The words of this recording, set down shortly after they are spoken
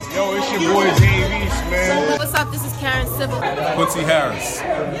Yo, it's your boy Dave East, man. What's up? This is Karen Civil. Quincy Harris,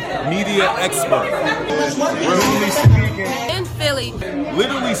 media expert. Literally speaking. In Philly.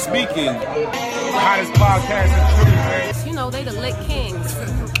 Literally speaking. Hottest podcast in Philly, man. You know, they the lit kings.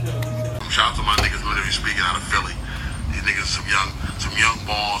 Shout out to my niggas literally speaking out of Philly. These niggas some young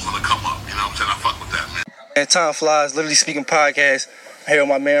balls on the come up. You know what I'm saying? I fuck with that, man. And Time Flies, Literally Speaking podcast. I'm here with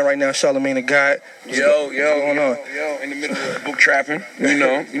my man right now, Charlemagne the God. What's going on? Yo, in the middle of book trapping. You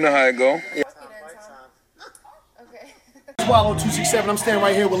know how it go. Swallow 267. I'm standing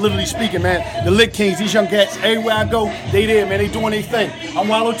right here with Literally Speaking, man. The Lit Kings, these young cats, everywhere I go, they there, man. They doing their thing. I'm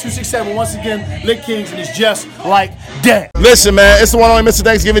Wallow 267 once again, Lit Kings, and it's just like that. Listen, man, it's the one only Mr.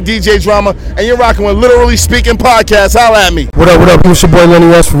 Thanksgiving DJ Drama, and you're rocking with Literally Speaking podcast. Holla at me. What up? It's your boy Lenny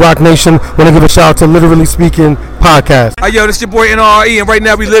West from Rock Nation. Want to give a shout out to Literally Speaking podcast. Hey, yo, this your boy NRE, and right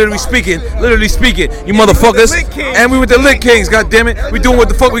now we literally speaking, you motherfuckers. And we with the Lit Kings, goddammit. We doing what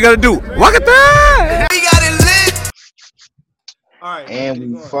the fuck we gotta do. Walk it back. We got it lit. All right, and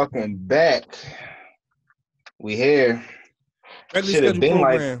we fucking back. We here. Should have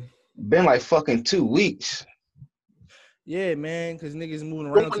been like fucking 2 weeks. Yeah, man, because niggas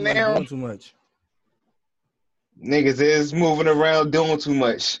moving around too much, doing too much. Niggas is moving around doing too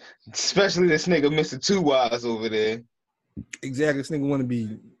much. Especially this nigga Mr. Two Wise over there. Exactly. This nigga want to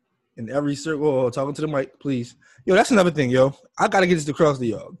be in every circle. Oh, talking to the mic, please. Yo, that's another thing, yo. I got to get this across to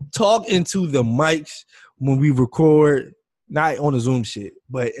y'all. Talk into the mics when we record, not on the Zoom shit,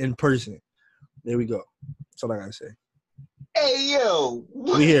 but in person. There we go. That's all I got to say. Hey, yo.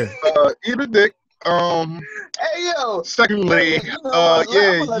 We here. Eat a dick. Hey, yo. Secondly, you know,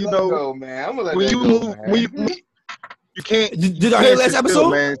 go, man. I'm gonna let that go, man. You can't. Did I hear last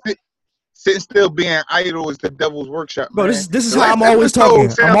episode? Man. Sitting still being idle is the devil's workshop. Bro, man. this is how I'm always talking.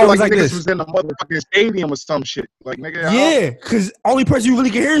 I'm always like this. Was in the motherfucking stadium or some shit. Like, nigga. Yeah, because only person you really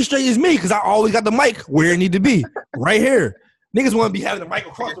can hear straight is me, because I always got the mic where it need to be, right here. Niggas want to be having the mic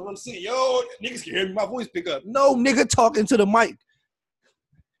across the room saying, yo, niggas can hear me, my voice pick up. No, nigga talking to the mic.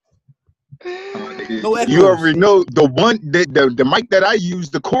 No echoes. You already know the mic that I use,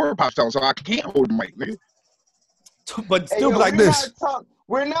 the cord pops out, so I can't hold the mic, nigga. But still like this.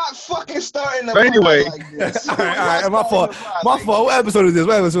 We're not fucking starting the But anyway. like this. All right, my fault. My fault. What episode is this?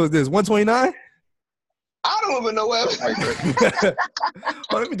 129? I don't even know what episode.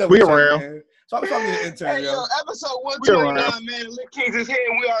 We around. Man. So I'm talking to the intern, hey, yo. Episode 129, man. Lit Kings is here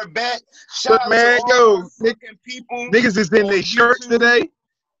and we are back. Shout out man, to all fucking people. Niggas is in their shirts today.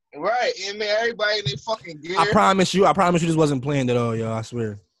 Right, and man, everybody in their fucking gear. I promise you this wasn't planned at all, yo. I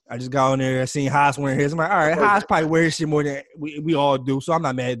swear. I just got on there, I seen Haas wearing his. I'm like, all right, Haas probably wears shit more than we all do, so I'm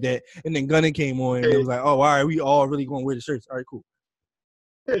not mad at that. And then Gunna came on, and it was like, oh, all right, we all really going to wear the shirts. All right, cool.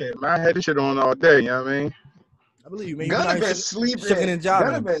 Yeah, man, I had this shit on all day, you know what I mean? I believe you, man. Gunna been sleeping.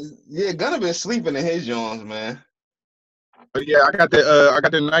 Gunna been sleeping in his Jones, man. But yeah, I got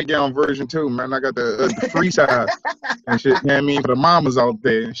the nightgown version too, man. I got the free size and shit, you know what I mean? For the mamas out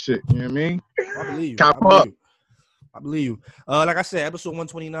there and shit, you know what I mean? I believe you. Cop up. I believe you. Like I said, episode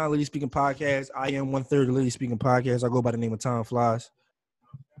 129, Literally Speaking Podcast. I am 1/3 of Literally Speaking Podcast. I go by the name of Time Flies.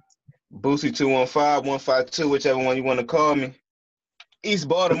 Boosie 215, 152, whichever one you want to call me. East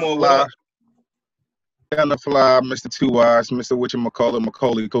Baltimore, what up? Down the fly, Mr. Two Wise, Mr.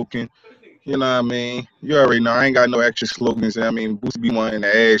 Macaulay Culkin. You know what I mean? You already know. I ain't got no extra slogans. I mean, Boosie be wanting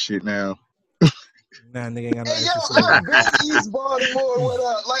to add shit now. Nah, nigga ain't got no hey, extra yo, East Baltimore, what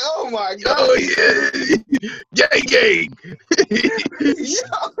up? Like, oh my God. Oh, yeah. Gang.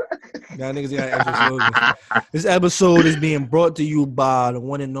 Nah, niggas ain't got extra slogans. This episode is being brought to you by the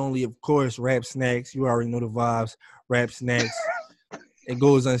one and only, of course, Rap Snacks. You already know the vibes. Rap Snacks. It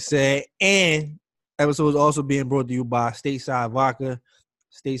goes unsaid. And episode is also being brought to you by Stateside Vodka.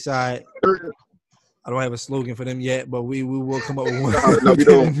 Stateside. I don't have a slogan for them yet, but we will come up with one. No, we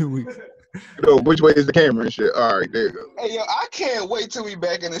don't. Which way is the camera and shit? All right, there you go. Hey, yo, I can't wait till we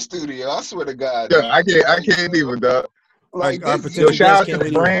back in the studio. I swear to God. Yeah, I can't even, dog. Like, shout out to the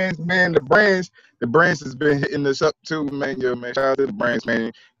brands, man. The brands has been hitting us up too, man. Yo, man, shout out to the brands,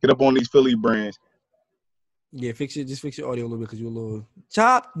 man. Get up on these Philly brands. Yeah, just fix your audio a little bit because you're a little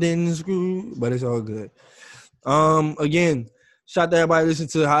chopped and screwed, but it's all good. Again, shout out to everybody listening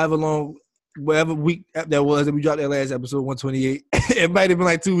to however long, whatever week that was that we dropped that last episode, 128. It might have been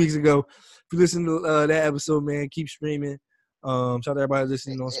like 2 weeks ago. If you listen to that episode, man, keep streaming. Shout out to everybody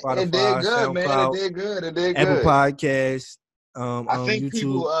listening on Spotify, it did good, SoundCloud, man. It did good. Apple Podcasts. I think YouTube.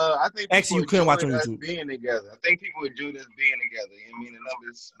 people. Actually, you couldn't watch on YouTube. Being together, I think people enjoyed us being together. You know what I mean? The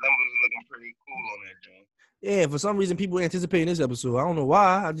numbers are looking pretty cool on that, John. Yeah, for some reason, people anticipating this episode. I don't know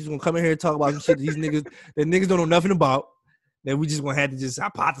why. I'm just gonna come in here and talk about some shit these niggas that niggas don't know nothing about. Then we just gonna have to just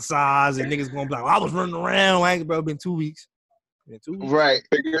hypothesize, and niggas gonna be like, I was running around. Like, bro, been 2 weeks. Right.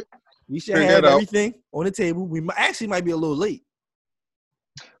 We should have everything on the table. We might be a little late.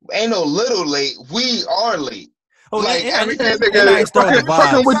 Ain't no little late. We are late. Oh, like everything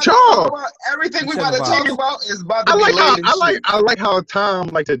fucking with y'all. Everything we about to talk about is about to be late. I like how Tom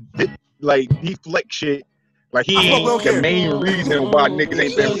like to deflect shit. Like he ain't the main reason why niggas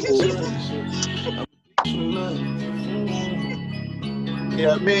ain't been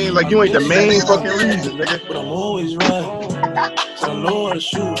Yeah, I mean, like you ain't the main fucking reason, nigga. But I'm always right. So I know how to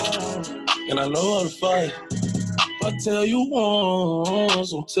shoot, and I know how to fight. If I tell you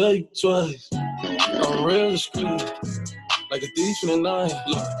once, I'll tell you twice. I'm real discreet, like a thief in the night.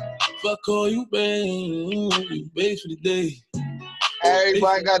 If I call you babe, you babe for the day.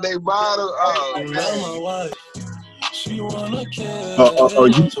 Everybody got their bottle. Oh, I love my wife. She wanna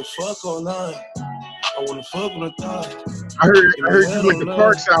kill, so fuck all night. I wanna fuck on the thigh. I heard you like the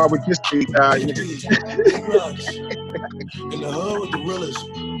Park Side with this thing, In the hood with the realest.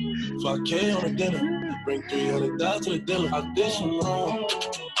 5K on the dinner. Bring 300 to the dinner. I did some wrong,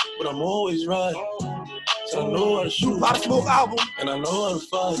 but I'm always right. So I know how to shoot. Pop Smoke album. And I know how to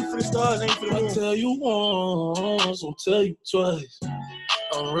fight. For the stars, ain't for the moon. I tell you once, I'll tell you twice.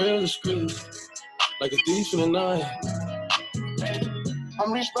 I'm real discreet, like a thief in the night.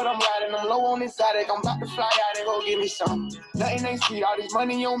 I'm rich, but I'm riding. I'm low on this attic. I'm about to fly out and go get me some. Nothing ain't sweet. All this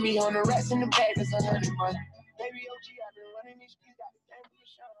money on me. On the rats in the bag. That's 100 money. Baby OG, I've been running these streets. Got the game for the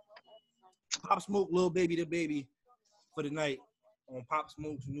shot. Pop Smoke, Lil Baby the Baby for the night on Pop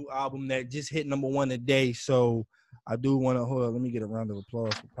Smoke's new album that just hit #1 today. So I do want to hold on. Let me get a round of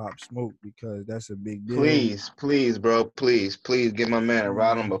applause for Pop Smoke because that's a big deal. Please, bro. Please give my man a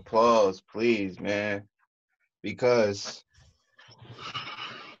round of applause. Please, man. Because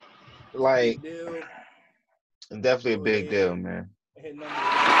like, definitely a big deal, man.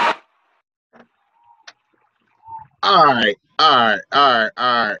 All right. I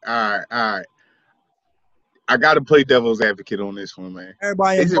got to play devil's advocate on this one, man.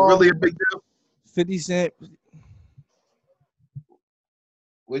 Everybody is involved. It really a big deal? 50 Cent.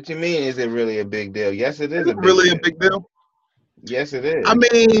 What you mean? Is it really a big deal? Yes, it is. A big deal? Yes, it is.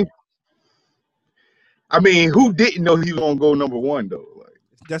 I mean, who didn't know he was gonna go #1 though? Like,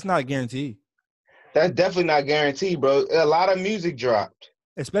 that's not a guarantee. That's definitely not guaranteed, bro. A lot of music dropped,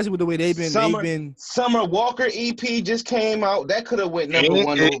 especially with the way they've been. Summer Walker EP just came out. That could have went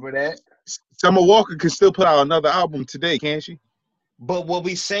 #1 over that. Summer Walker can still put out another album today, can't she? But what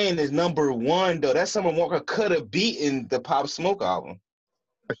we saying is #1 though. That Summer Walker could have beaten the Pop Smoke album.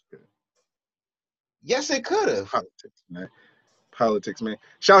 Yes, it could have. Politics, man.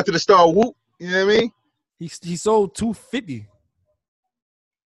 Shout out to the star Whoop. You know what I mean? He sold 250.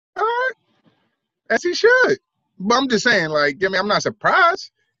 All right, as he should. But I'm just saying, like, I mean, I'm not surprised.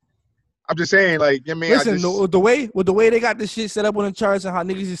 I'm just saying, like, I mean, listen, the way they got this shit set up on the charts and how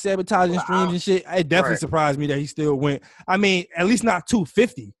niggas is sabotaging streams and shit, it definitely surprised me that he still went. I mean, at least not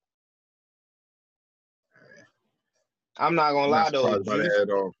 250. I'm not gonna lie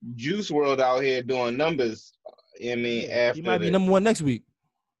though, Juice WRLD out here doing numbers. I mean, after he might be #1 next week.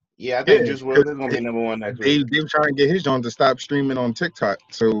 Yeah, I think Juice WRLD is gonna be #1 next week. They're trying to get his joint to stop streaming on TikTok,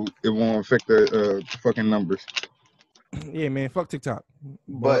 so it won't affect the fucking numbers. Yeah, man, fuck TikTok.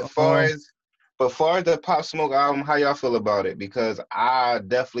 But far as the Pop Smoke album, how y'all feel about it? Because I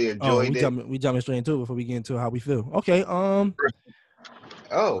definitely enjoyed it. We jumping straight into it before we get into how we feel. Okay.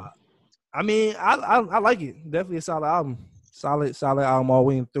 I mean, I like it. Definitely a solid album. Solid album all the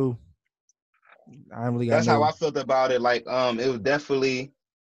way through. I really got. That's how I felt about it. Like, it was definitely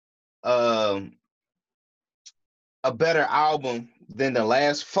a better album than the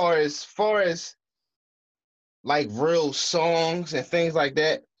last. Far as like real songs and things like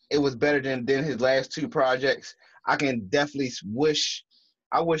that, it was better than his last 2 projects. I can definitely wish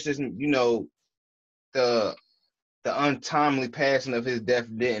this, the untimely passing of his death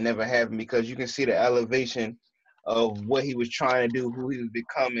didn't ever happen, because you can see the elevation of what he was trying to do, who he was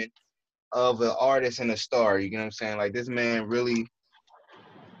becoming, of an artist and a star. You get what I'm saying? Like, this man really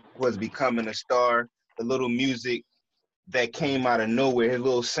was becoming a star. The little music that came out of nowhere, his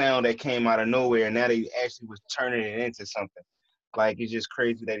little sound that came out of nowhere, and now he actually was turning it into something. Like, it's just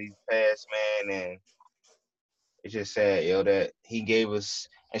crazy that he's passed, man, and it's just sad, that he gave us.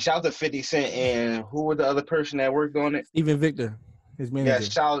 And shout out to 50 Cent and who was the other person that worked on it? Steven Victor, his manager. Yeah,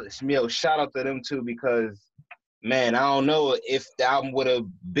 shout out to them too, because, man, I don't know if the album would have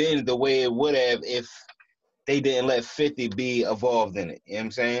been the way it would have if they didn't let 50 be involved in it. You know what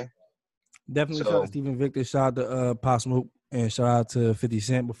I'm saying? Definitely shout out to Steven Victor. Shout out to Pop Smoke. And shout out to 50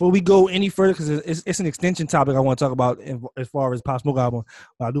 Cent. Before we go any further, because it's an extension topic I want to talk about as far as Pop Smoke album,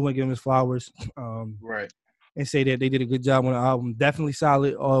 but I do want to give him his flowers. Right. And say that they did a good job on the album. Definitely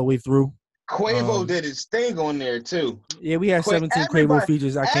solid all the way through. Quavo did his thing on there too. Yeah, we had 17 Quavo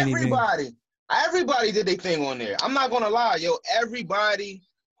features. Everybody did their thing on there. I'm not gonna lie, yo. Everybody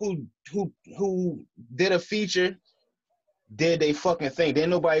who did a feature did they fucking thing.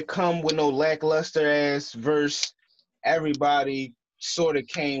 Didn't nobody come with no lackluster ass verse. Everybody sort of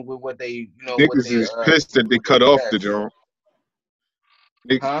came with what they, Niggas is pissed that they cut off the joint.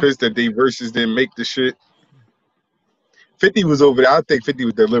 Niggas pissed that they verses didn't make the shit. 50 was over there. I think 50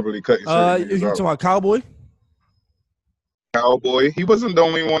 was deliberately cutting. You talking about Cowboy? Cowboy. He wasn't the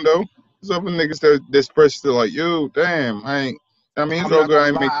only one though. There's other niggas that expressed it like, yo, damn, it's all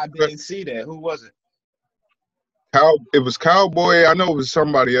good. I didn't see that. Who was it? It was Cowboy. I know it was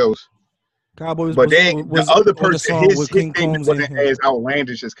somebody else. Cowboys, but the other person, his King name Combs wasn't as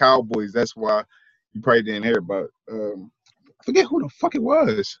outlandish as Cowboys. That's why you probably didn't hear about. I forget who the fuck it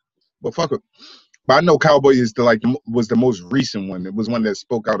was, but fuck it. But I know Cowboy was the most recent one. It was one that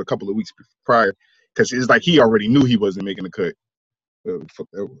spoke out a couple of weeks prior, because it's like he already knew he wasn't making the cut. Fuck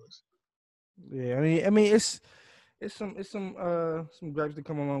that was. Yeah, I mean, it's some gripes that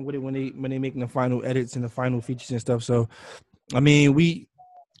come along with it when they making the final edits and the final features and stuff. So, I mean,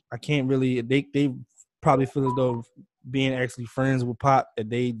 I can't really. They probably feel as though being actually friends with Pop that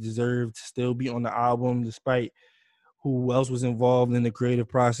they deserve to still be on the album, despite who else was involved in the creative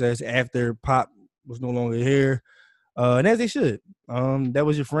process after Pop was no longer here, and as they should. That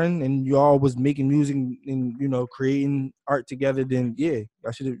was your friend, and you all was making music and creating art together. Then yeah,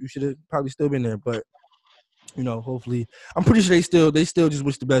 you should have probably still been there. But hopefully, I'm pretty sure they still just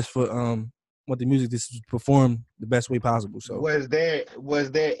wish the best for want the music to perform the best way possible. So was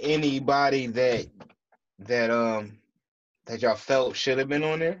there anybody that y'all felt should have been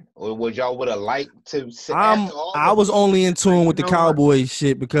on there, or would y'all would have liked to? I was only in tune with the Cowboy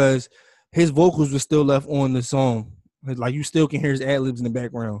shit because his vocals were still left on the song. Like you still can hear his ad libs in the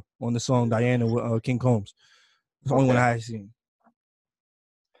background on the song Diana with King Combs. It's the only one I seen.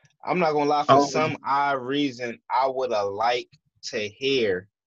 I'm not gonna lie, for some odd reason, I would have liked to hear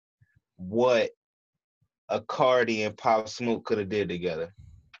what a Cardi and Pop Smoke could have did together.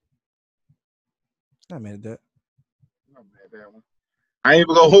 Not mad at that. I ain't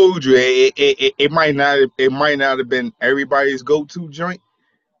gonna hold you. It might not have been everybody's go-to joint,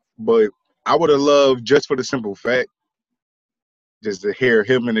 but I would have loved, just for the simple fact, just to hear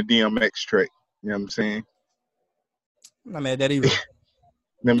him in the DMX track. You know what I'm saying? I'm not mad at that either.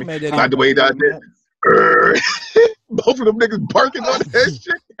 Not the way that I did. Both of them niggas barking on that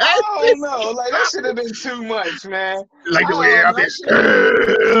shit. I don't know. Like, that should have been too much, man. Like the way I did.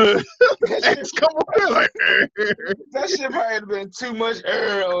 Come on. Like, that shit probably have been too much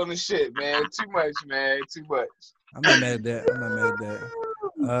on the shit, man. Too much, man. Too much. I'm not mad at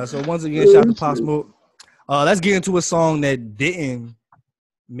that. So once again, shout out to Pop Smoke. Let's get into a song that didn't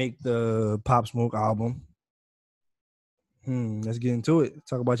make the Pop Smoke album. Let's get into it.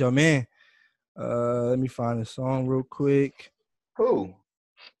 Talk about your man. Let me find a song real quick. Who?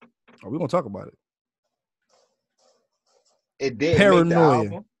 We're gonna talk about it. It did.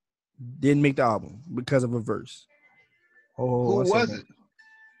 Paranoia didn't make the album because of a verse. Who was it?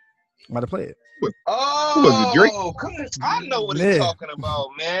 I'm about to play it. Oh, was it, Drake? Come on. I know what he's talking about,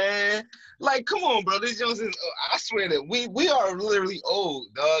 man. Like, come on, bro. This Jones is. I swear that we are literally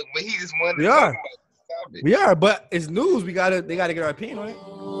old, dog. But he just wanted to talk about it. We are, but it's news. They gotta get our opinion on it.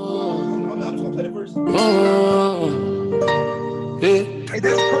 I'm just gonna play the verse. Hey,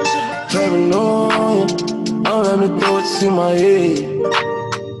 that's paranoia. Don't let me throw it to my head.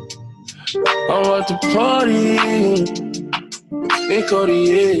 I'm about to party in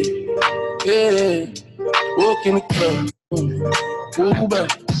Cartier. Yeah, walk in the club. Pull back,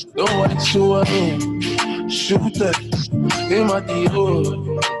 don't want you in. Shoot that in my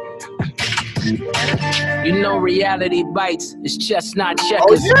Dior. You know reality bites, it's chestnut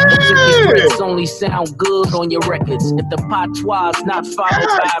checkers. Tricks only sound good on your records. If the patois not followed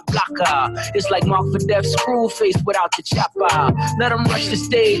by a blocker, it's like Mark for Death screw face without the chopper. Let them rush the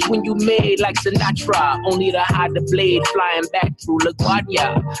stage when you made like Sinatra. Only to hide the blade flying back through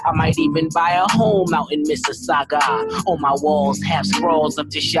LaGuardia. I might even buy a home out in Mississauga. On my walls have scrawls of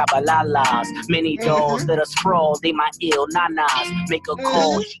Tishabalalas. Many dolls that are sprawled, they my ill nanas. Make a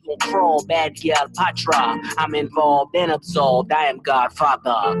call, she gon' crawl, bad girl Patra. I'm involved and absolved. I am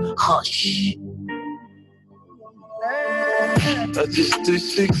Godfather. Hush. I just did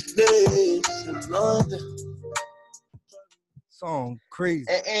 6 days in London. Song crazy.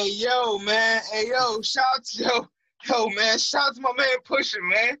 Hey, yo, man. Hey, yo, shout Yo, man, shout out to my man Pushing,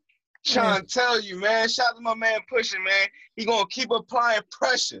 man. Trying to tell you, man. Shout out to my man Pushing, man. He gonna keep applying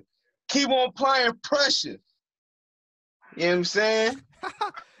pressure. Keep on applying pressure. You know what I'm saying?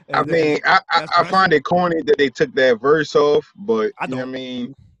 I mean, I find it corny that they took that verse off, but you know what I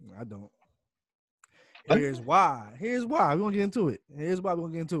mean? I don't. Here's why. We're gonna get into it.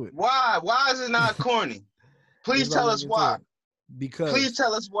 Why? Why is it not corny? Please tell us why. Because please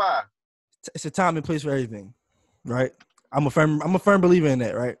tell us why. It's a time and place for everything, right? I'm a firm believer in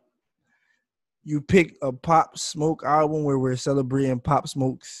that, right? You pick a Pop Smoke album where we're celebrating Pop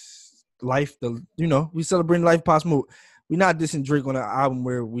Smoke's life. We celebrating the life of Pop Smoke. We're not dissing Drake on an album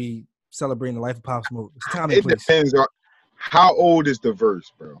where we celebrating the life of Pop Smoke. It's time and place. Depends on how old is the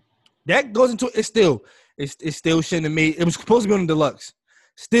verse, bro. That goes into it. It still shouldn't have made. It was supposed to be on the deluxe.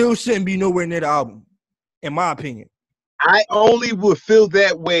 Still shouldn't be nowhere near the album, in my opinion. I only would feel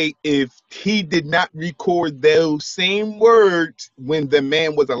that way if he did not record those same words when the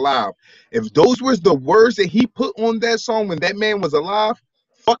man was alive. If those was the words that he put on that song when that man was alive,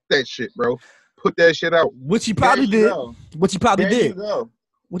 fuck that shit, bro. Put that shit out. Which he probably did. Which he probably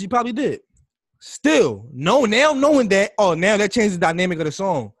did. Still, now knowing that, now that changes the dynamic of the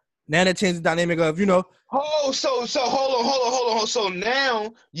song. Now that changes the dynamic of, Oh, so hold on. So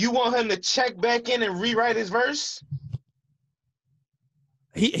now you want him to check back in and rewrite his verse?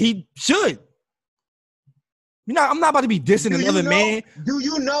 He should. I'm not about to be dissing another man. Do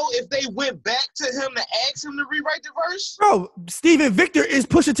you know if they went back to him to ask him to rewrite the verse? Bro, Steven Victor is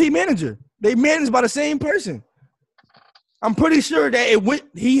Pusha T manager. They managed by the same person. I'm pretty sure that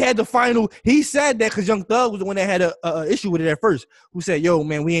he had the final. He said that because Young Thug was the one that had a issue with it at first. Who said, "Yo,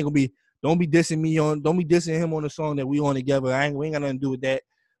 man, we ain't gonna be. Don't be dissing him on the song that we on together. We ain't got nothing to do with that."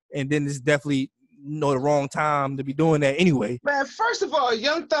 And then it's definitely the wrong time to be doing that anyway. Man, first of all,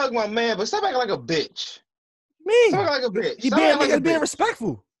 Young Thug, my man, but stop acting like a bitch. Stop acting like a bitch. He being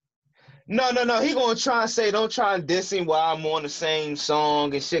respectful. No. He gonna try and say, don't try and diss him while I'm on the same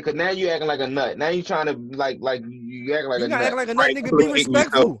song and shit. Cause now you acting like a nut. Now you trying to you acting like a nut. Acting like a nut, nigga. Be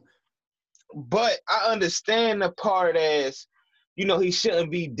respectful. But I understand the part as, he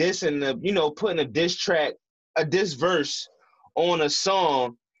shouldn't be dissing putting a diss verse on a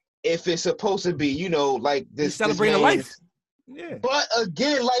song if it's supposed to be, like this. He's celebrating life. Yeah. But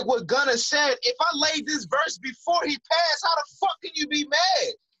again, like what Gunna said, if I laid this verse before he passed, how the fuck can you be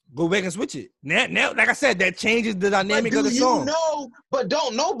mad? Go back and switch it. Now, like I said, that changes the dynamic of the song. But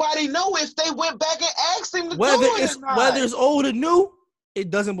don't nobody know if they went back and asked him to do it or not. Whether it's old or new, it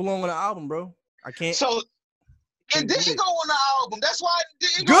doesn't belong on the album, bro. I can't. So it didn't go on the album. That's why it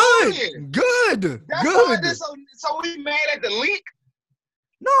didn't go on here. Good. Why so we mad at the leak?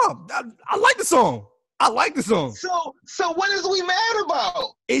 No, I like the song. So what is we mad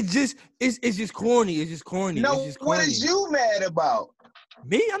about? It's just corny. No, what is you mad about?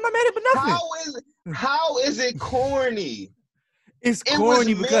 Me? I'm not mad at nothing. How is it corny? It's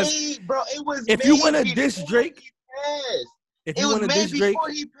corny because if you want to diss Drake, if you want to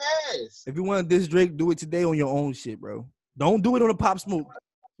diss Drake, do it today on your own shit, bro. Don't do it on a Pop Smoke.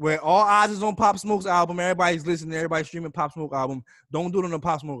 Where all eyes is on Pop Smoke's album, everybody's listening, everybody's streaming Pop Smoke album. Don't do it on a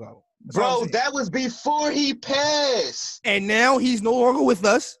Pop Smoke album. Bro, that was before he passed. And now he's no longer with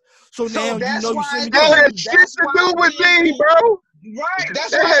us. So now you shouldn't. That had shit to do with me, bro. Right,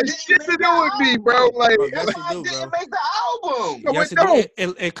 that had shit to do with me, bro. Like, that's why I didn't make the album. Yes,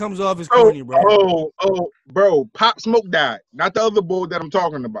 it comes off as corny, bro. Bro, Pop Smoke died, not the other boy that I'm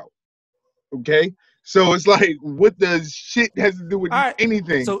talking about. Okay, so it's like, what does shit has to do with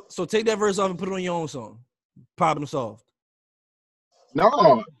anything? So take that verse off and put it on your own song. Problem solved.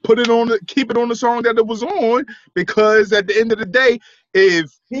 No, keep it on the song that it was on, because at the end of the day, if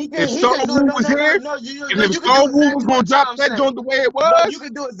Songwoo was here, and if Songwoo was gonna drop that joint the way it was, you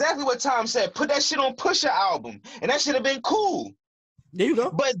can do exactly what Tom said. Put that shit on Pusha album, and that should have been cool. There you go.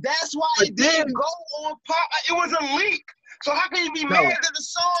 But that's why it didn't go on Pop. It was a leak. So how can you be mad that the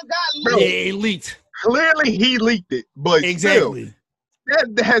song got leaked? Yeah, it leaked. Clearly, he leaked it, but exactly. Still,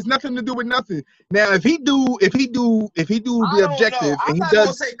 that has nothing to do with nothing. Now, if he do the objective, and he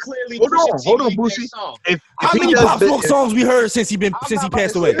does, hold on, Boosie. How many Pop Smoke songs we heard since he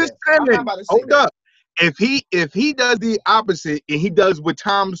passed away? Hold up. If he does the opposite and he does what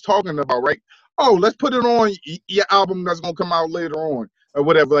Tom's talking about, right? Oh, let's put it on your album that's gonna come out later on or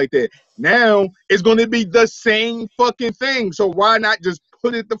whatever like that. Now it's gonna be the same fucking thing. So why not just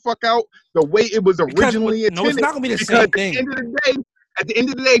put it the fuck out the way it was originally intended? No, it's not gonna be the same thing. At the end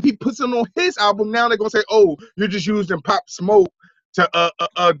of the day, if he puts it on his album, now they're gonna say, "Oh, you're just using Pop Smoke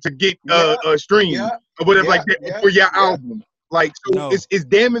to get streams or whatever like that for your album." Like, so No. it's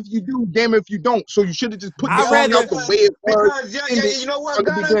damn if you do, damn if you don't. So you should have just put the I'd song rather- out the way it was. Because you know what, from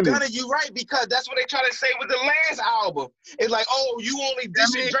the beginning. Gunna, you right, because that's what they try to say with the last album. It's like, oh, you only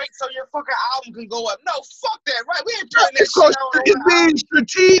dissing Drake so your fucking album can go up. No, fuck that, right? We ain't putting that It's called shit out. it's being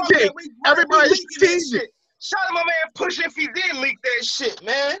strategic. Everybody's strategic. Shout out to my man Push if he did leak that shit,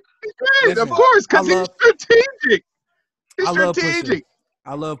 man. Yeah, of course, because he's strategic. He's I love strategic.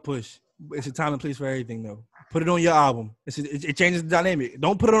 I love Push. It's a time and place for everything, though. Put it on your album. It changes the dynamic.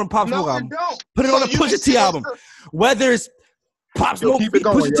 Don't put it on a Pop Smoke album. Don't. Put it So on a you Pusha can T see album. Whether it's Pop Smoke, keep it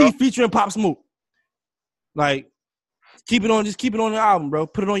going, Pusha T yo. featuring Pop Smoke. Like, keep it on. Just keep it on your album, bro.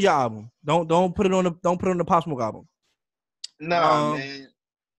 Put it on your album. Don't put it on the Pop Smoke album. Nah, man.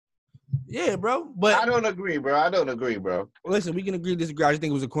 Yeah, bro. But I don't agree, bro. Listen, we can agree to disagree. I just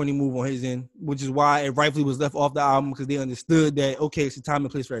think it was a corny move on his end, which is why it rightfully was left off the album, because they understood that, okay, it's a time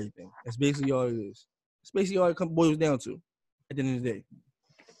and place for everything. That's basically all it is. It's basically all it boils down to at the end of the day.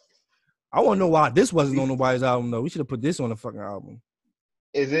 I want to know why this wasn't on nobody's album, though. We should have put this on the fucking album.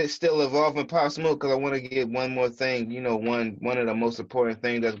 Is it still evolving Pop Smoke? Because I want to get one more thing. You know, one of the most important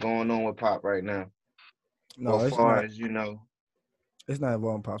things that's going on with Pop right now. No, as it's far not. as you know. It's not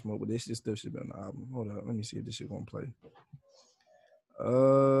involving Pop Smoke, but this shit still should be on the album. Hold up, let me see if this shit gonna play.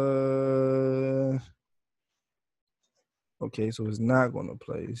 Okay, so it's not gonna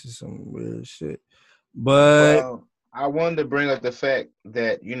play. This is some weird shit. But Well, I wanted to bring up the fact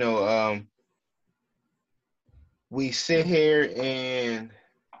that, you know, we sit here and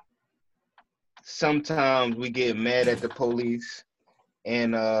sometimes we get mad at the police,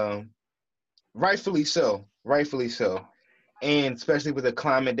 and rightfully so. And especially with the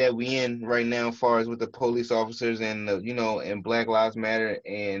climate that we in right now, as far as with the police officers and the, you know, and Black Lives Matter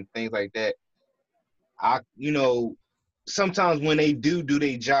and things like that. Sometimes when they do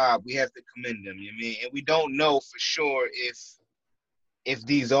their job, we have to commend them. You know what I mean? And we don't know for sure if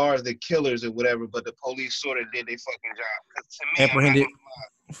these are the killers or whatever, but the police sort of did their fucking job. 'Cause to me, apprehended.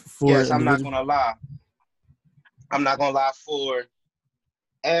 I'm not gonna lie. I'm not gonna lie. For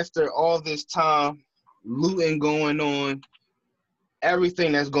after all this time, looting going on,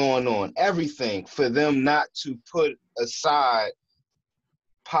 everything that's going on, everything, for them not to put aside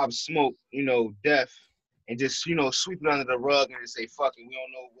Pop Smoke, you know, death, and just, you know, sweep it under the rug and just say, fuck it, we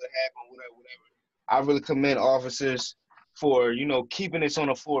don't know what happened, whatever. I really commend officers for, you know, keeping this on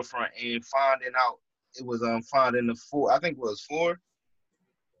the forefront and finding out. It was finding the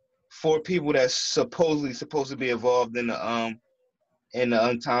four people that's supposedly supposed to be involved in the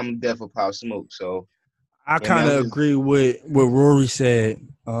untimely death of Pop Smoke. So I kind of agree with what Rory said,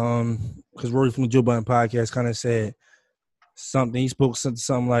 because Rory from the Joe Budden podcast kind of said something. He spoke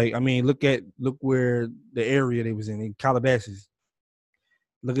something like, I mean, look where the area they was in Calabasas.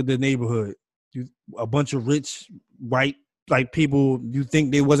 Look at the neighborhood. A bunch of rich, white, like people, you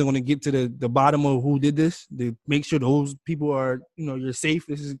think they wasn't going to get to the bottom of who did this? They make sure those people are, you know, you're safe.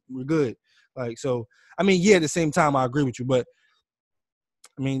 We're good. Like, so, I mean, yeah, at the same time, I agree with you, but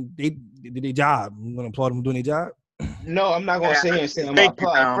I mean, they did their job. I'm going to applaud them doing their job. No, I'm not going to sit here and say I'm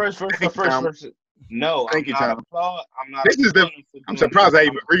applauding. First. No, Thank you, Tom. I'm not. I'm surprised I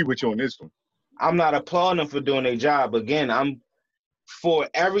even agree with you on this one. I'm not applauding them for doing their job. Again, I'm for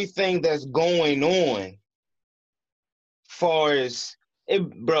everything that's going on. Far as it,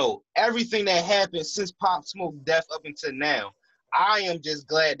 bro, everything that happened since Pop Smoke death up until now, I am just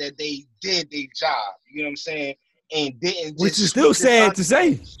glad that they did their job. You know what I'm saying? And didn't. Which is still sad to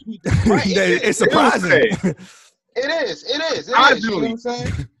say. Right, it's surprising. It is. You know what I'm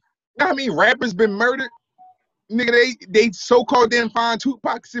saying? I mean, rappers been murdered. Nigga, they so-called didn't find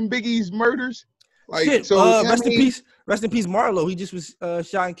Tupac's and Biggie's murders. Like, shit. So Rest in peace, Marlo. He just was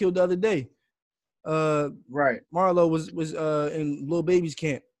shot and killed the other day. Right. Marlo was in Lil Baby's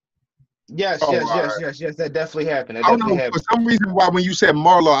camp. Yes. That definitely happened. I don't know, for some reason why when you said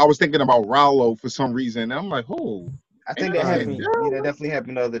Marlo, I was thinking about Rallo for some reason. And I'm like, oh. I think that happened. Yeah, that definitely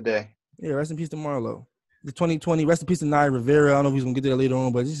happened the other day. Yeah, rest in peace to Marlo. The 2020, rest in peace to Naya Rivera. I don't know if he's gonna get there later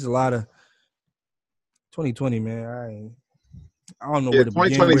on, but this is a lot of 2020, man. I don't know where to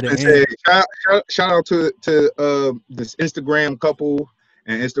begin. 2020's been sad. Shout out to this Instagram couple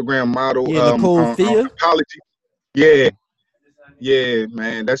and Instagram model. Yeah, Nicole Thea. Apology. Yeah,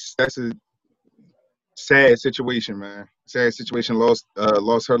 man. That's a sad situation, man. Sad situation. Lost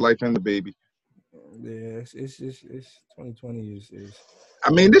her life and the baby. Yeah, it's 2020 is. I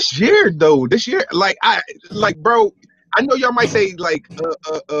mean, this year, bro. I know y'all might say like,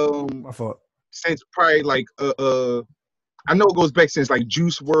 my fault. Since probably like, I know it goes back since like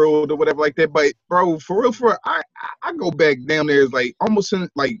Juice WRLD or whatever like that, but bro, for real, I go back down there like almost in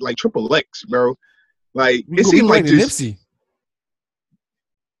like Triple X, bro. Like it seemed like just, Nipsey.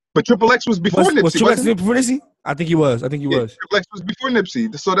 But Triple X was before Nipsey. Was Triple X before Nipsey? I think he was. Triple X was before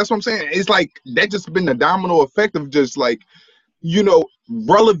Nipsey. So that's what I'm saying. It's like that just been the domino effect of just like, you know,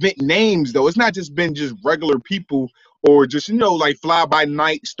 relevant names though. It's not just been just regular people or just, you know, like fly by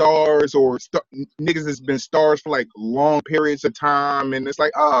night stars or niggas that's been stars for like long periods of time. And it's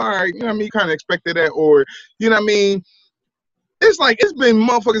like, oh, all right, you know what I mean? Kind of expected that. Or, you know what I mean? It's like it's been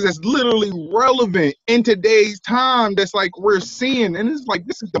motherfuckers that's literally relevant in today's time that's like we're seeing. And it's like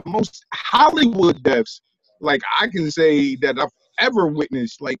this is the most Hollywood deaths like I can say that I've ever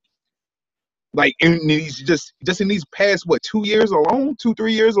witnessed. Like in these just in these past 2 years alone,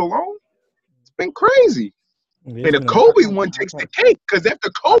 2-3 years alone, it's been crazy. Yeah, and the Kobe one takes the cake because after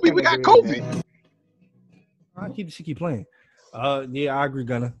Kobe we got Kobe. She keep playing. Yeah, I agree,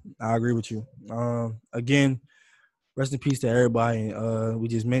 Gunna. I agree with you. Again, rest in peace to everybody. We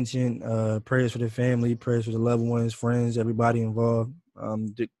just mentioned prayers for the family, prayers for the loved ones, friends, everybody involved,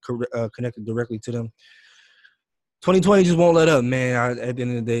 connected directly to them. 2020 just won't let up, man. At the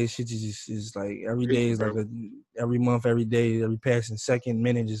end of the day, shit just is like every day is like every month, every day, every passing second,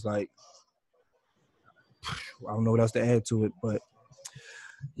 minute, just like I don't know what else to add to it, but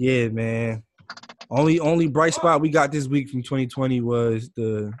yeah, man. Only bright spot we got this week from 2020 was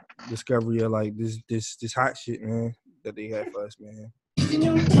the discovery of like this hot shit, man, that they had for us, man.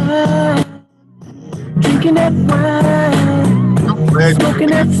 Drinking that wine, smoking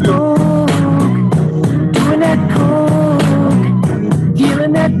that smoke, doing that coke,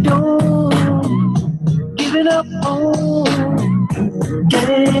 healing that dope, giving up on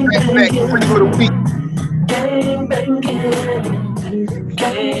gang banging, gang banging,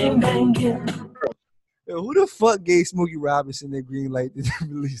 gang banging. Yo, who the fuck gave Smokey Robinson that green light to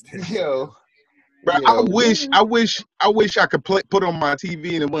release that? Yo. Bro, I wish I could put on my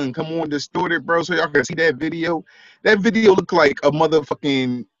TV and it wouldn't come on distorted, bro, so y'all can see that video. That video looked like a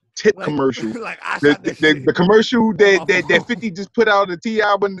motherfucking tip commercial. Like the commercial that 50 just put out of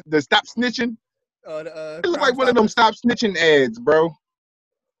T.I. when the Stop Snitching. It looked like one of them Stop Snitching ads, bro.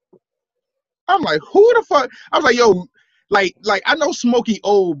 I'm like, who the fuck? I was like, yo, like I know Smokey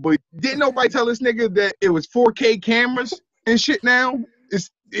old, but didn't nobody tell this nigga that it was 4K cameras and shit now?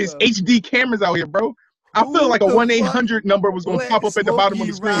 It's HD cameras out here, bro. I feel like a 1-800 number was gonna pop up at the bottom of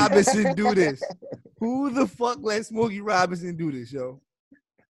the screen. Robinson do this? Who the fuck let Smokey Robinson do this, yo?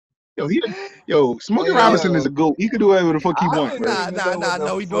 Smokey Robinson is a goat. He could do whatever the fuck he wants.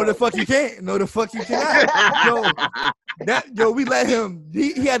 No, the fuck you can't. No, the fuck you cannot. We let him.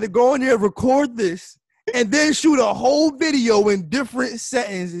 He had to go in there, record this, and then shoot a whole video in different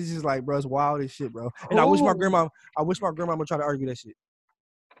settings. It's just like, bro, it's wild as shit, bro. And I wish my grandma would try to argue that shit.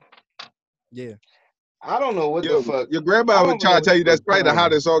 Yeah. I don't know what the fuck. Your grandma would try to tell you that's probably the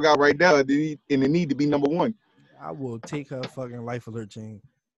hottest song out right now, and it need to be number one. I will take her fucking life alert chain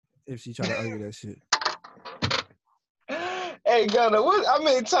if she try to argue that shit. Hey, Gunna, what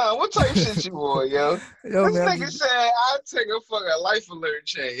type shit you on, yo? This nigga said I'll take a fucking life alert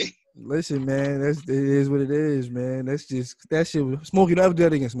chain. Listen, man, it is what it is, man. That shit. Smokey, don't ever do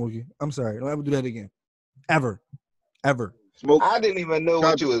that again, Smokey. I'm sorry. Don't ever do that again. Ever. I didn't even know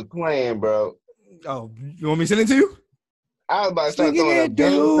what you was playing, bro. Oh, you want me to send it to you? I was about to start throwing up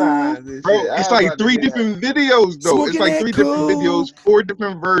game signs. Bro, it's like 3 different videos, though. It's like 3 different videos, 4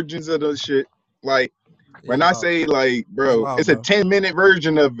 different versions of the shit. Like, when I say, like, bro, it's a 10-minute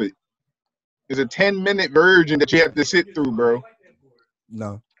version of it. It's a 10-minute version that you have to sit through, bro.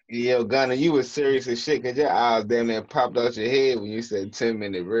 No. Yo, Gunna, you was serious as shit because your eyes damn near popped out your head when you said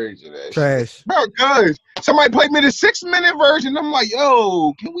 10-minute version of that trash shit. Bro, guys, somebody played me the 6-minute version. I'm like,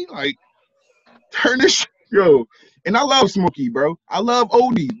 yo, can we like turn this shit? Yo, and I love Smokey, bro. I love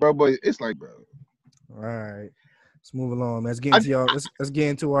Odie, bro, but it's like, bro. All right. Let's move along. Let's get into y'all. Let's get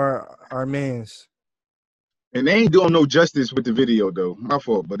into our mans. And they ain't doing no justice with the video, though. My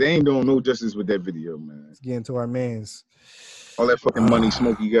fault, but they ain't doing no justice with that video, man. Let's get into our mans. All that fucking money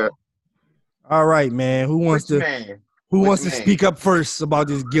Smokey got. All right, man. Who wants to speak up first about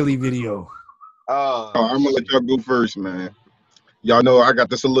this Gilly video? I'm gonna let y'all go first, man. Y'all know I got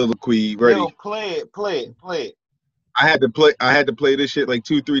the soliloquy ready. Yo, play it. I had to play this shit like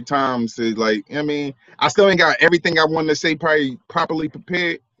 2-3 times to like, I mean, I still ain't got everything I wanted to say probably properly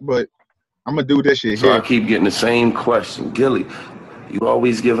prepared, but I'm gonna do this shit so here. I keep getting the same question. Gilly, you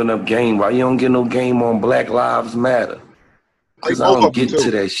always giving up game. Why you don't get no game on Black Lives Matter? Because I don't get to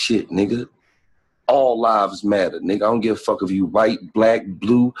that shit, nigga. All lives matter, nigga. I don't give a fuck if you white, black,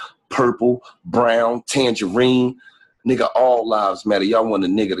 blue, purple, brown, tangerine. Nigga, all lives matter. Y'all want a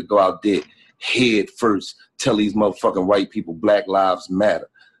nigga to go out there head first, tell these motherfucking white people Black Lives Matter.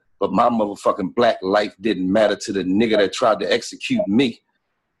 But my motherfucking black life didn't matter to the nigga that tried to execute me.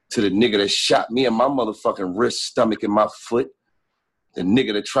 to the nigga that shot me in my motherfucking wrist, stomach, and my foot. The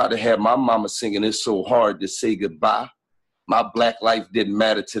nigga that tried to have my mama singing It's So Hard to Say Goodbye. My black life didn't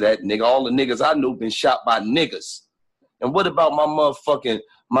matter to that nigga. All the niggas I knew been shot by niggas. And what about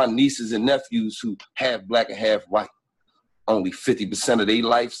my nieces and nephews who half black and half white? Only 50% of their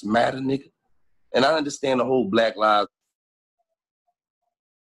lives matter, nigga. And I understand the whole Black Lives.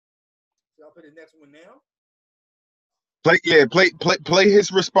 Y'all play the next one now? Play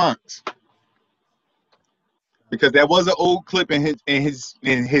his response. Because that was an old clip in his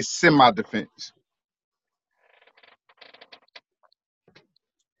semi-defense.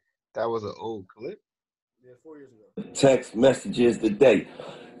 That was an old clip? Yeah, 4 years ago. Text messages today.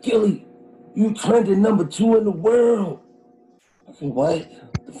 Gilly, you trending number 2 in the world. I said, what?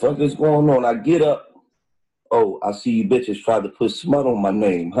 The fuck is going on? I get up. Oh, I see you bitches tried to put smut on my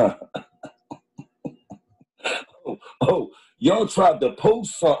name, huh? oh, y'all tried to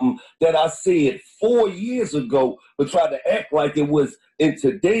post something that I said 4 years ago, but tried to act like it was in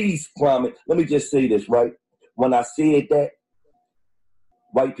today's climate. Let me just say this, right? When I said that,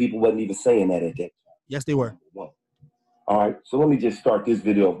 white people wasn't even saying that at that time. Yes, they were. All right, so let me just start this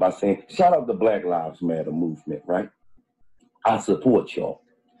video by saying, shout out the Black Lives Matter movement, right? I support y'all.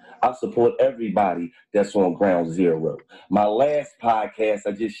 I support everybody that's on ground zero. My last podcast,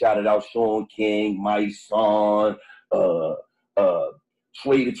 I just shouted out Sean King, my son,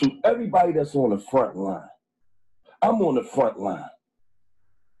 Trey the Truth, everybody that's on the front line. I'm on the front line.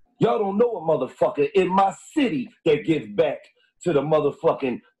 Y'all don't know a motherfucker in my city that gives back to the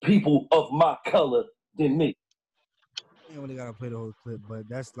motherfucking people of my color than me. You only gotta play the whole clip, but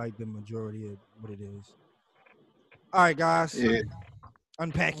that's like the majority of what it is. All right, guys. Yeah.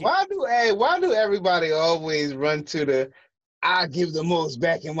 Unpack it. Why do everybody always run to the I give the most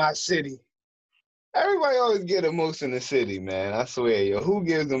back in my city? Everybody always get the most in the city, man. I swear, yo. Who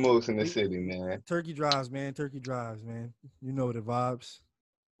gives the most in the city, man? Turkey drives, man. Turkey drives, man. You know the vibes.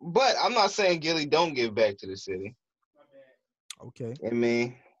 But I'm not saying Gilly don't give back to the city. Okay. I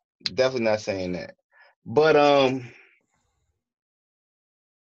mean, definitely not saying that. But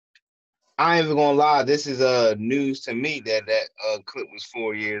I ain't even gonna lie, this is news to me that clip was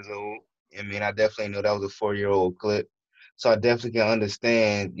 4 years old. I mean, I definitely know that was a 4-year-old clip. So I definitely can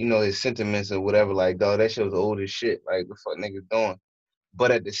understand, you know, his sentiments or whatever, like, dog, that shit was old as shit. Like, the fuck niggas doing?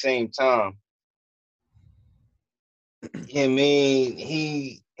 But at the same time, I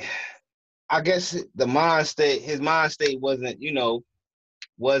mean, I guess his mind state wasn't, you know,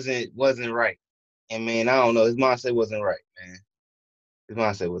 wasn't right. I mean, I don't know. His mind state wasn't right, man. His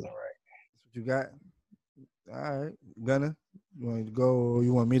mind state wasn't right. That's what you got? All right. Gunner, you want to go or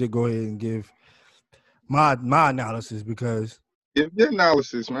you want me to go ahead and give my analysis because give your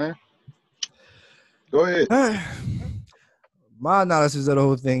analysis, man. Go ahead. My analysis of the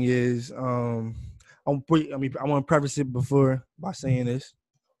whole thing is I want to preface it before by saying this.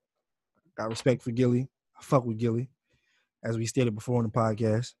 Got respect for Gilly. I fuck with Gilly, as we stated before on the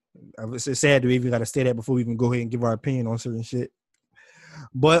podcast. It's sad that we even got to say that before we even go ahead and give our opinion on certain shit.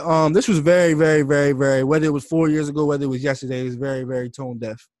 But this was very, very, very, very, whether it was 4 years ago, whether it was yesterday, it was very, very tone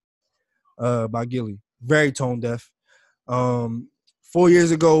deaf by Gilly. Very tone deaf. 4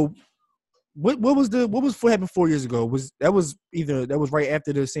 years ago, what happened 4 years ago? That was right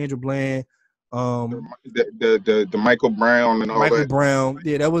after the Sandra Bland, the Michael Brown and all Michael that. Brown,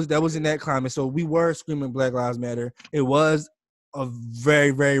 yeah, that was in that climate. So we were screaming Black Lives Matter. It was a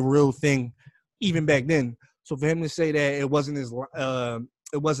very, very real thing, even back then. So for him to say that it wasn't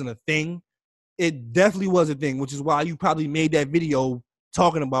a thing, it definitely was a thing, which is why you probably made that video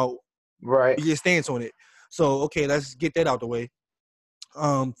talking about your stance on it. So okay, let's get that out the way.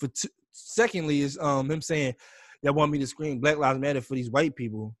 Secondly is him saying that want me to scream Black Lives Matter for these white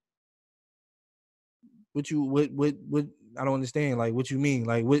people. What I don't understand. Like, what you mean?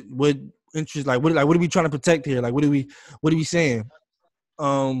 Like, what interest? Like, what are we trying to protect here? Like, what are we saying?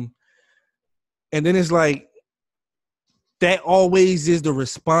 And then it's like that always is the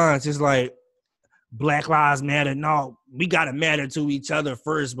response. It's like Black Lives Matter. No, we gotta matter to each other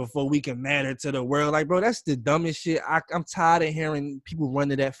first before we can matter to the world. Like, bro, that's the dumbest shit. I'm tired of hearing people run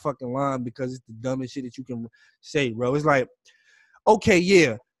to that fucking line because it's the dumbest shit that you can say, bro. It's like, okay,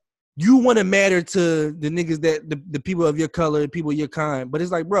 yeah. You want to matter to the niggas that the people of your color, people of your kind, but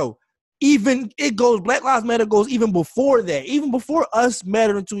it's like, bro, Black Lives Matter goes even before that, even before us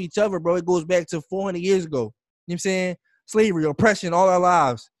mattering to each other, bro. It goes back to 400 years ago. You know what I'm saying? Slavery, oppression, all our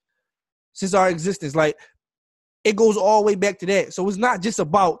lives since our existence. Like, it goes all the way back to that. So it's not just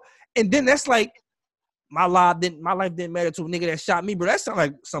about, and then that's like, my life didn't matter to a nigga that shot me, bro. That sounds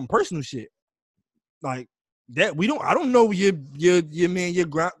like some personal shit. Like, That we don't. I don't know your man, your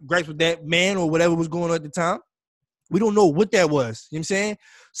gripes with that man or whatever was going on at the time. We don't know what that was. You know what I'm saying?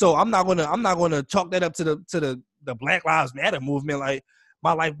 So I'm not gonna chalk that up to the Black Lives Matter movement. Like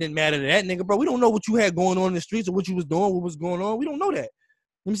my life didn't matter to that nigga, bro. We don't know what you had going on in the streets or what you was doing, what was going on. We don't know that. You know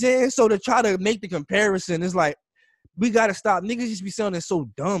what I'm saying? So to try to make the comparison, it's like we gotta stop. Niggas just be sounding so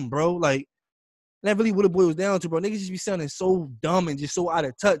dumb, bro. Like that really what it boils down to, bro. Niggas just be sounding so dumb and just so out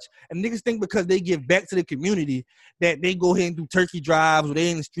of touch. And niggas think because they give back to the community that they go ahead and do turkey drives or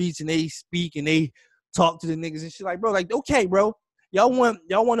they in the streets and they speak and they talk to the niggas and shit. Like, bro, like, okay, bro. Y'all want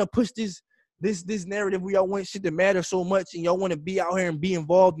to push this narrative where y'all want shit to matter so much and y'all want to be out here and be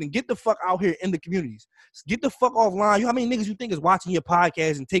involved and get the fuck out here in the communities. Get the fuck offline. You how many niggas you think is watching your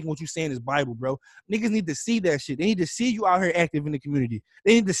podcast and taking what you saying as Bible, bro? Niggas need to see that shit. They need to see you out here active in the community.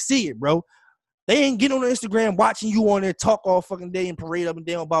 They need to see it, bro. They ain't getting on Instagram watching you on there talk all fucking day and parade up and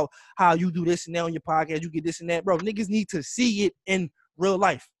down about how you do this and that on your podcast. You get this and that. Bro, niggas need to see it in real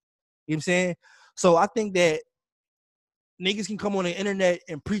life. You know what I'm saying? So I think that niggas can come on the internet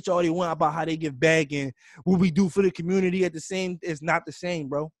and preach all they want about how they give back and what we do for the community it's not the same,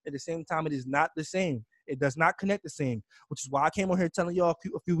 bro. At the same time, it is not the same. It does not connect the same, which is why I came on here telling y'all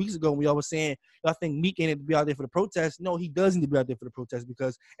a few weeks ago when y'all was saying y'all think Meek ain't to be out there for the protest. No, he does need to be out there for the protest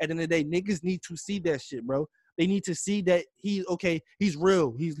because at the end of the day, niggas need to see that shit, bro. They need to see that he's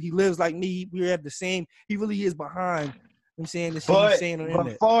real. He lives like me. We have the same. He really is behind. You know what I'm saying the shit he's saying on the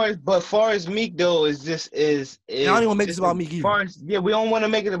internet. But far as Meek though, I don't even want to make this about Meek either. We don't want to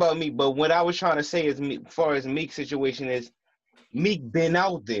make it about Meek. But what I was trying to say is, as far as Meek's situation is, Meek been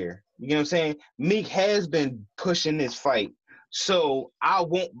out there. You know what I'm saying? Meek has been pushing this fight. So I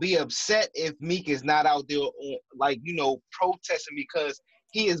won't be upset if Meek is not out there protesting because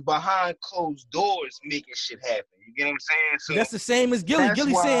he is behind closed doors making shit happen. You get what I'm saying? So that's the same as Gilly.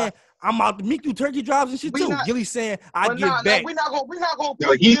 Gilly saying, I'm out to Meek do turkey drives and shit too. Gilly saying, I give back. We're not gonna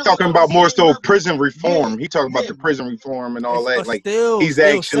no, he's talking about more so prison reform. He talking about the prison reform and all that. Like he's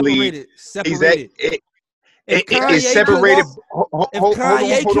actually separated. If Kanye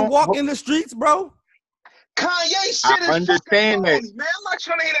can walk in the streets, bro. Kanye shit is understand that. Phony, man. I'm not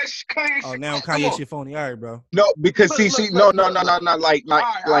trying to hear that Kanye shit. Oh, now Kanye shit phony. All right, bro. No, because no.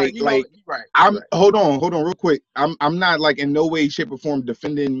 Hold on, real quick. I'm not like in no way, shape, or form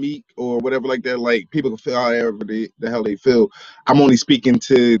defending Meek or whatever like that. Like people can feel however the hell they feel. I'm only speaking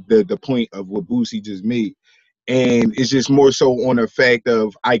to the point of what Boosie just made. And it's just more so on the fact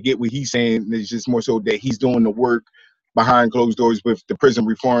of I get what he's saying. It's just more so that he's doing the work behind closed doors with the prison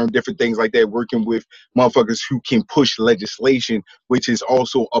reform, different things like that, working with motherfuckers who can push legislation, which is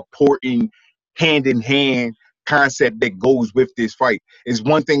also a important hand-in-hand concept that goes with this fight. It's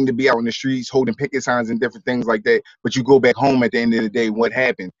one thing to be out in the streets holding picket signs and different things like that, but you go back home at the end of the day, what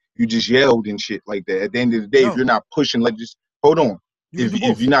happened? You just yelled and shit like that. At the end of the day, if you're not pushing hold on.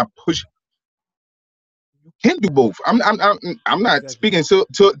 If you're not pushing, you can do both. I'm not speaking to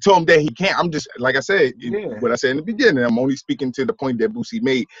him that he can't. I'm just, like I said, what I said in the beginning, I'm only speaking to the point that Boosie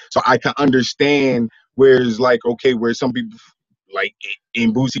made, so I can understand where it's like, okay, where some people, like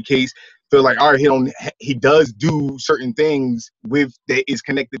in Boosie case, feel like, all right, he does do certain things with that is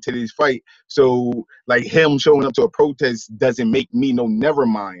connected to this fight. So like him showing up to a protest doesn't make me never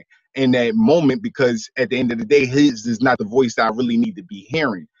mind in that moment, because at the end of the day, his is not the voice that I really need to be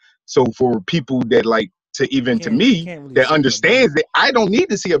hearing. So for people that like, to me, that understands that I don't need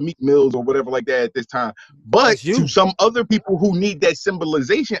to see a Meek Mills or whatever like that at this time. But to some other people who need that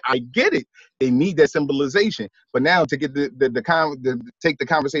symbolization, I get it. They need that symbolization. But now to get take the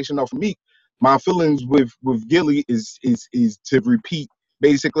conversation off of Meek, my feelings with Gilly is to repeat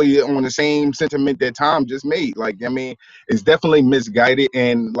basically on the same sentiment that Tom just made. Like, I mean, it's definitely misguided,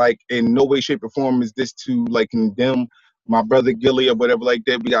 and like in no way, shape, or form is this to like condemn my brother Gilly or whatever like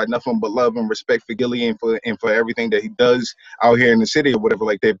that. We got nothing but love and respect for Gilly and for everything that he does out here in the city or whatever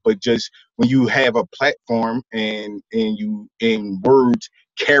like that. But just when you have a platform and you in words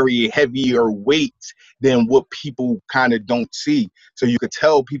carry heavier weight than what people kind of don't see. So you could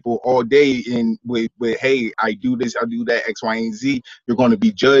tell people all day with hey, I do this, I do that, X, Y, and Z. You're going to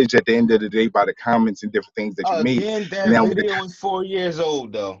be judged at the end of the day by the comments and different things that you made. That video was 4 years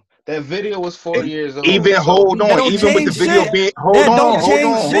old though. That video was 4 years old. Even hold on, even with the video being hold on.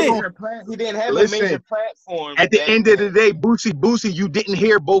 He didn't have a major platform. At the end of the day, Boosie, you didn't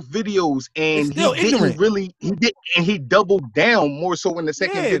hear both videos, and he doubled down more so in the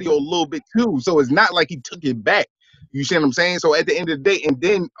second video a little bit too. So it's not like he took it back. You see what I'm saying? So at the end of the day, and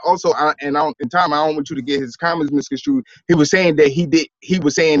then also, I don't want you to get his comments misconstrued. He was saying that he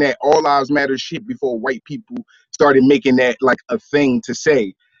was saying that all lives matter shit before white people started making that like a thing to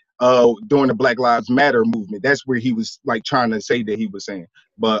say. during the Black Lives Matter movement. That's where he was like trying to say that he was saying.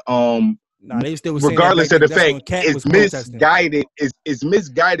 But they still was regardless saying of the that's when fact, Cat it's was protesting. misguided. It's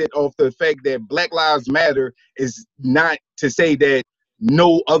misguided off the fact that Black Lives Matter is not to say that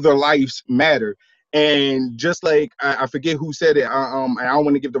no other lives matter. And just like I forget who said it, and I don't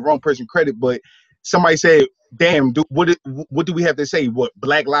want to give the wrong person credit, but somebody said, "Damn, what do we have to say? What,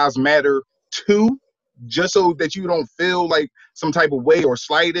 Black Lives Matter too?" Just so that you don't feel like some type of way or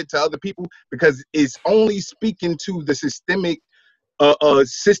slighted to other people, because it's only speaking to the systematic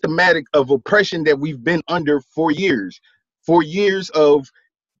of oppression that we've been under for years of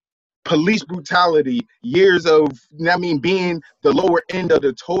police brutality, years of, being the lower end of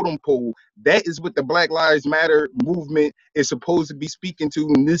the totem pole. That is what the Black Lives Matter movement is supposed to be speaking to,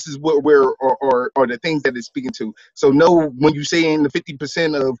 and this is what or the things that it's speaking to. So no, when you say in the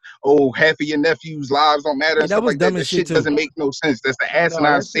 50% of half of your nephews' lives don't matter, that was dumb as shit shit doesn't make no sense. That's the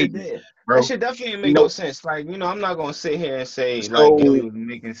asinine statement, bro. That shit definitely make no sense. Like, I'm not gonna sit here and say like Gilly was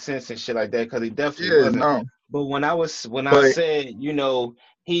making sense and shit like that, because he definitely wasn't. No. But when I said,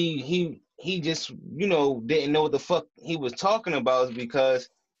 he just, didn't know what the fuck he was talking about, is because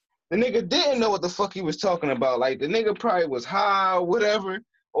the nigga didn't know what the fuck he was talking about. Like, the nigga probably was high or whatever,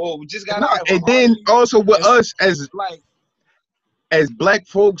 or just got out of and then also with us as black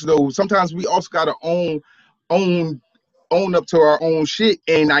folks, though, sometimes we also gotta own up to our own shit.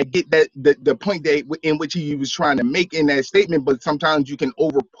 And I get that the point that in which he was trying to make in that statement, but sometimes you can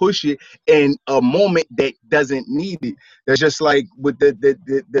over push it in a moment that doesn't need it. That's just like with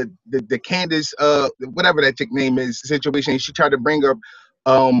the Candace whatever that chick name is situation. She tried to bring up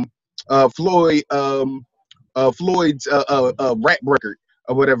Floyd's rap record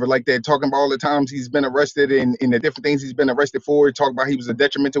or whatever like that, talking about all the times he's been arrested and the different things he's been arrested for, talking about he was a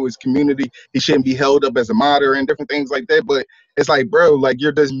detriment to his community, he shouldn't be held up as a martyr and different things like that. But it's like, bro, like,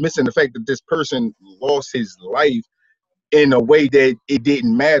 you're just missing the fact that this person lost his life in a way that it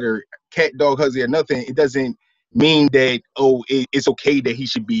didn't matter, cat, dog, hussy, or nothing. It doesn't mean that it's okay that he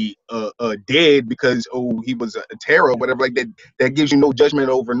should be dead because he was a terror or whatever like that. That gives you no judgment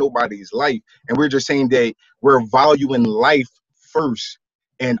over nobody's life. And we're just saying that we're valuing life first.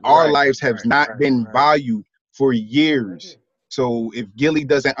 And our lives have not been valued for years. So if Gilly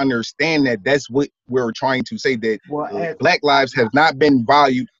doesn't understand that, that's what we're trying to say, that black lives have not been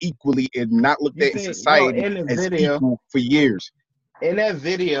valued equally and not looked at in society as equal for years. In that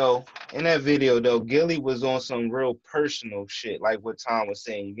video though, Gilly was on some real personal shit, like what Tom was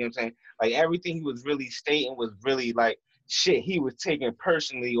saying. You get what I'm saying? Like, everything he was really stating was really like shit he was taking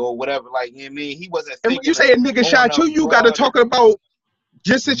personally or whatever. Like, you know what I mean? He wasn't thinking. And when you say a nigga shot you gotta talk about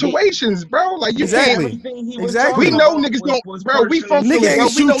just situations, bro. Like, you can't. We know niggas don't, bro. We from Philly, nigga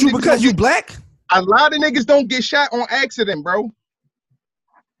ain't shoot you because you black. A lot of niggas don't get shot on accident, bro.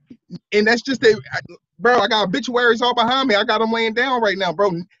 And that's just bro. I got obituaries all behind me. I got them laying down right now,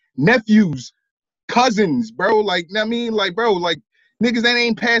 bro. Nephews, cousins, bro. Like, I mean, like, bro, like, niggas that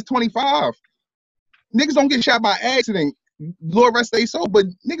ain't past 25. Niggas don't get shot by accident. Lord rest their soul, but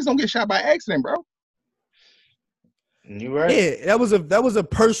niggas don't get shot by accident, bro. You right? Yeah, that was a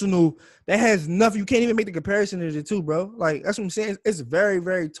personal. That has nothing. You can't even make the comparison to the two, bro. Like, that's what I'm saying. It's very,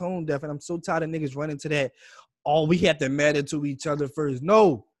 very tone deaf, and I'm so tired of niggas running to that. Oh, we have to matter to each other first.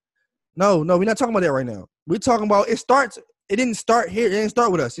 No, we're not talking about that right now. We're talking about it didn't start here. It didn't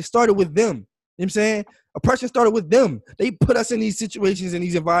start with us. It started with them. You know what I'm saying? Oppression started with them. They put us in these situations, in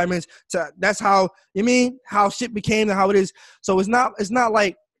these environments. That's how, how shit became and how it is. So it's not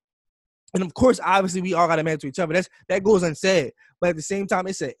like. And of course, obviously, we all got to matter to each other. That goes unsaid. But at the same time,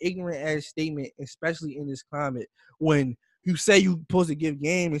 it's an ignorant ass statement, especially in this climate, when you say you supposed to give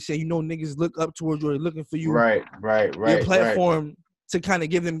game and say, niggas look up towards you or looking for you. Right. Your platform to kind of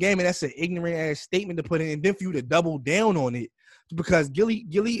give them game, and that's an ignorant ass statement to put in, and then for you to double down on it, because Gilly,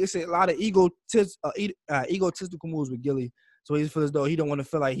 it's a lot of egotistical moves with Gilly. So he feels as though he don't want to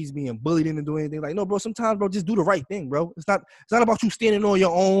feel like he's being bullied into doing anything. Like, no, bro. Sometimes, bro, just do the right thing, bro. It's not about you standing on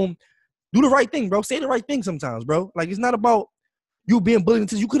your own. Do the right thing, bro. Say the right thing sometimes, bro. Like, it's not about you being bullied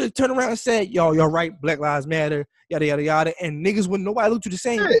until you could have turned around and said, yo, you're right, Black Lives Matter, yada, yada, yada. And niggas wouldn't, nobody look at you the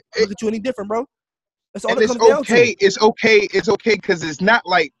same. Look at you any different, bro. That's all it comes down to. It's okay because it's not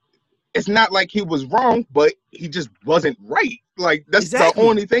like he was wrong, but he just wasn't right. Like, that's the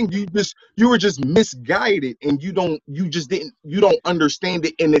only thing. You were just misguided, and you don't understand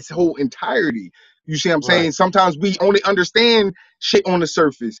it in its whole entirety. You see what I'm saying? Sometimes we only understand shit on the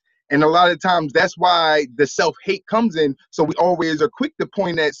surface. And a lot of times that's why the self-hate comes in. So we always are quick to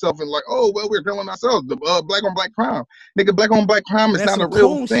point at self and like, oh, well, we're killing ourselves. The black on black crime. Nigga, black on black crime is not a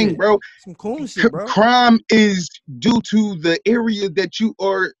real thing, bro. Some cool shit, bro. Crime is due to the area that you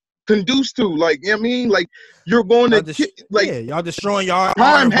are conduce to. Like, you know what I mean? Like, you're going to y'all destroying y'all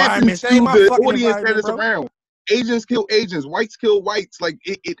crime environment. happens That to ain't my the fucking audience that environment, is bro. around. Asians kill Asians, whites kill whites. Like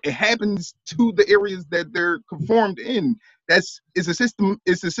it happens to the areas that they're conformed in. It's a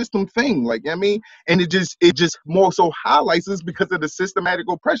system thing. Like, you know what I mean, and it just more so highlights us because of the systematic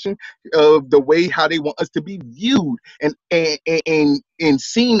oppression of the way how they want us to be viewed and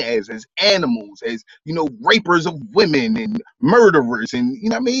seen as animals, as, you know, rapers of women and murderers, and you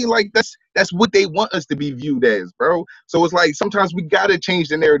know what I mean. Like that's what they want us to be viewed as, bro. So it's like sometimes we gotta change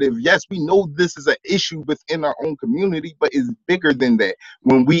the narrative. Yes, we know this is an issue within our own community, but it's bigger than that.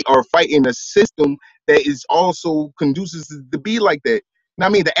 When we are fighting a system that is also conducive to be like that. You know what I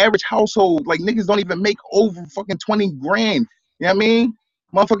mean? The average household, like, niggas don't even make over fucking 20 grand. You know what I mean?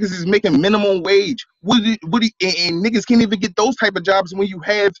 Motherfuckers is making minimum wage. And niggas can't even get those type of jobs when you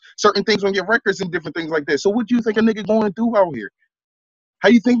have certain things on your records and different things like that. So what do you think a nigga going to do out here? How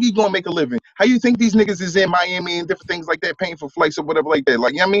you think he gonna make a living? How you think these niggas is in Miami and different things like that, paying for flights or whatever like that?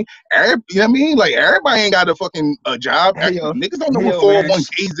 Like, you know what I mean? You know what I mean? Like, everybody ain't got a job. Hey, yo, niggas don't know hey, what yo, man.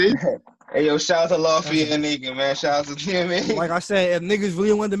 401ks is. Hey, yo, shout out to Lafayette nigga, man. Shout out to him, man. Like I said, if niggas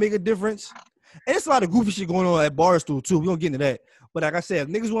really wanted to make a difference, and it's a lot of goofy shit going on at Barstool too. We don't get into that. But like I said,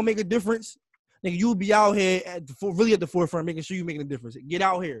 if niggas want to make a difference, nigga, you'll be out here really at the forefront, making sure you're making a difference. Get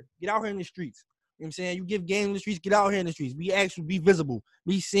out here in the streets. You know what I'm saying? You give game in the streets, get out here in the streets. Be actual, be visible,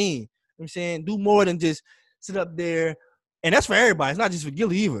 be seen. You know what I'm saying? Do more than just sit up there. And that's for everybody. It's not just for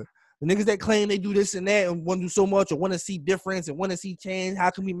Gilly either. The niggas that claim they do this and that and want to do so much or want to see difference and want to see change, how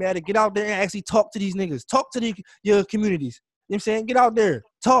can we matter? Get out there and actually talk to these niggas. Talk to your communities. You know what I'm saying? Get out there.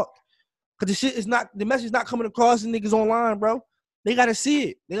 Talk. Because the message is not coming across in niggas online, bro. They got to see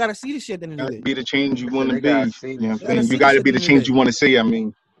it. They got to see the shit at the end of the day. Be the change you want to be. You know what I'm saying? You see got the to be shit the at the end change of you want to see. I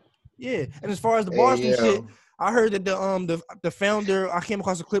mean. Yeah, and as far as the Barstool shit, I heard that the founder, I came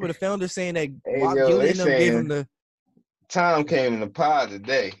across a clip of the founder saying that Gilly and them gave him the Tom came in the pod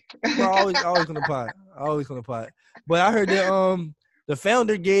today. Bro, always gonna pot. Always gonna pot. But I heard that the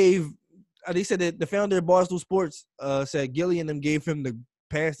founder gave they said that the founder of Barstool Sports said Gilly and them gave him the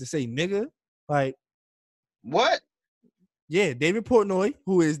pass to say nigga. Like what? Yeah, David Portnoy,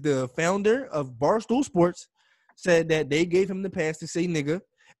 who is the founder of Barstool Sports, said that they gave him the pass to say nigga.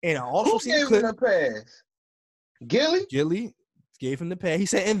 And I also seen the clip. Who gave him the pass? Gilly? Gilly gave him the pass. He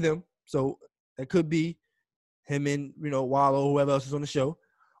said in them. So that could be him and, Wallow, whoever else is on the show.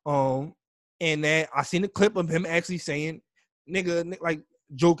 And that I seen a clip of him actually saying nigga, like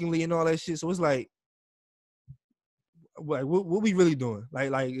jokingly and all that shit. So it's like what we really doing?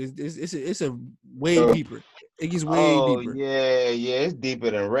 Like it's a way deeper. It gets way deeper. Yeah, it's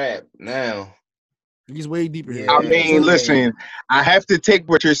deeper than rap now. It gets way deeper. I mean, listen, I have to take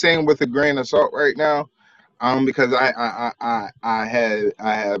what you're saying with a grain of salt right now, because I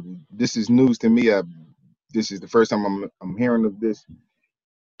have this is news to me. This is the first time I'm hearing of this,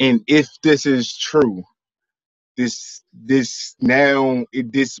 and if this is true, this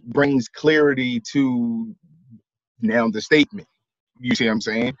brings clarity to now the statement. You see what I'm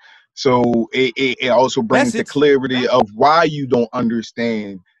saying? So it also brings the clarity of why you don't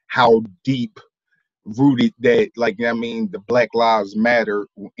understand how deep rooted that, like, I mean, the Black Lives Matter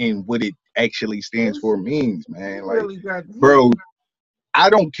and what it actually stands for means, man. Like, bro, I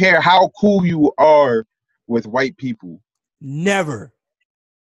don't care how cool you are with white people. Never.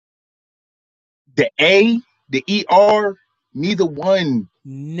 The A, the ER, neither one.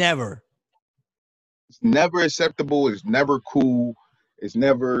 Never. It's never acceptable. It's never cool. It's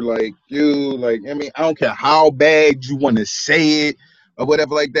never like you, like, I mean, I don't care how bad you want to say it or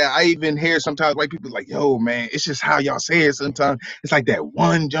whatever like that. I even hear sometimes white people like, yo, man, it's just how y'all say it sometimes. It's like that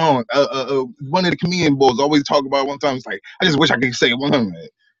one John, one of the comedian boys always talk about one time. It's like, I just wish I could say it one time.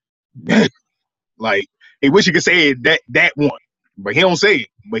 Like, he wish he could say it that one. But he don't say it.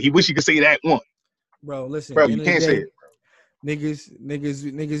 But he wish he could say that one. Bro, listen. Bro, you can't say it. Niggas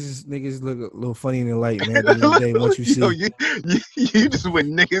look a little funny in the light, man. At the end of the day, once you see, yo, you just went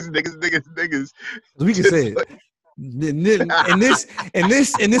niggas. We can say it.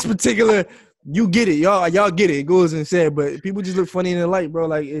 In this particular, you get it, y'all get it. It goes and said, but people just look funny in the light, bro.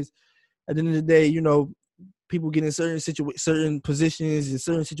 Like, it's at the end of the day, people get in certain positions and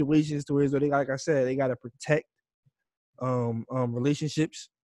certain situations to where they, like I said, they gotta protect relationships.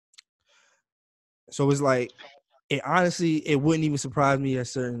 So it's like, it wouldn't even surprise me at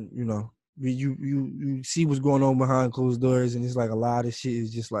certain, you see what's going on behind closed doors, and it's like a lot of shit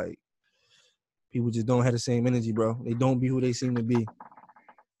is just like people just don't have the same energy, bro. They don't be who they seem to be.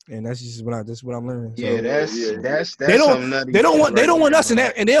 And that's just what I'm learning. Yeah, So, that's they don't some nutty they don't shit want they right don't want there, us in bro.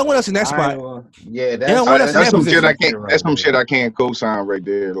 that, and they don't want us in that spot. Yeah, They don't want us in That's that some shit I position. can't. That's some shit I can't co-sign right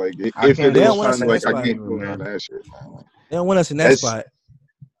there. Like I if can't it They was don't want us something in like that I spot. can't co-sign that shit, man. They don't want us in that That's spot.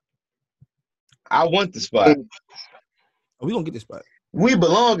 I want the spot. We gonna get this spot. We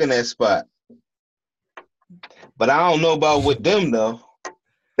belong in that spot. But I don't know about with them though.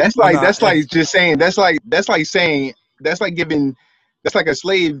 that's like just saying. That's like saying. That's like giving. That's like a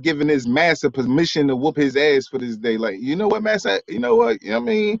slave giving his master permission to whoop his ass for this day. Like, you know what, master? You know what? You know what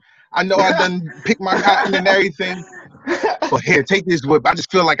I mean? I know I done picked my cotton and everything. But here, take this whip. I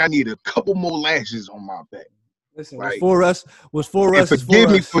just feel like I need a couple more lashes on my back. Listen, Like, what's for and us is forgive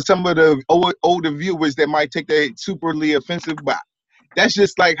for me us. for some of the older viewers that might take that superly offensive, but that's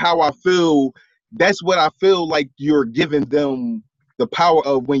just like how I feel. That's what I feel like you're giving them the power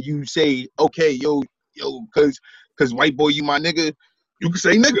of when you say, okay, yo, because white boy, you my nigga, you can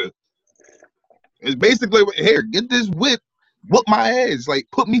say nigga. It's basically, here, get this whip, whoop my ass, like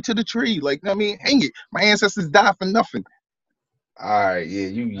put me to the tree, like, you know what I mean, hang it. My ancestors died for nothing. All right,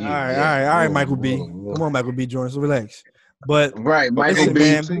 All right, Michael B. Come on, Michael B. Jordan, so relax. But right, Michael listen, B.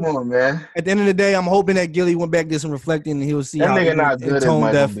 man, Come on, man. At the end of the day, I'm hoping that Gilly went back, did some reflecting, and he'll see That how nigga not good as tone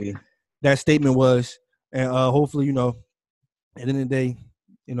Michael deaf B. that statement was, and hopefully, at the end of the day,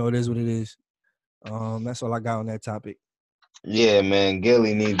 it is what it is. That's all I got on that topic. Yeah, man,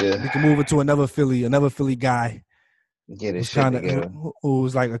 Gilly need to. We can move it to another Philly guy. Get his shit together. Who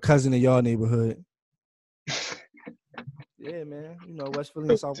was like a cousin in your neighborhood. Yeah, man. West Philly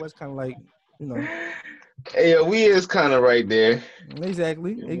and Southwest kind of like, Hey, yo, we is kind of right there.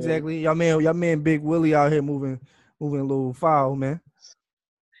 Exactly. Y'all man Big Willie out here moving a little foul, man.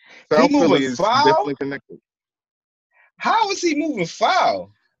 South He moving Philly is foul? definitely connected. How is he moving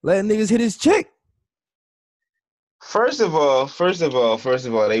foul? Letting niggas hit his chick. First of all,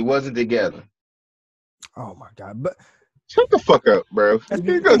 they wasn't together. Oh my God! But shut the fuck up, bro.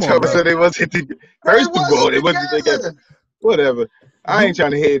 You gonna tell me so they wasn't together? First of all, they wasn't together. Whatever. I ain't trying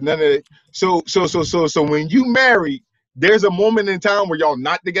to hear none of it. So when you marry, there's a moment in time where y'all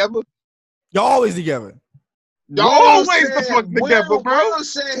not together. Y'all always together. Y'all always the fuck together, bro. Will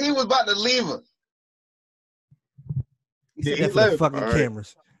said he was about to leave her. He said that for the fucking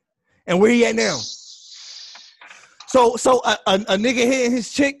cameras. And where he at now? So a nigga hitting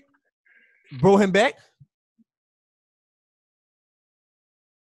his chick brought him back?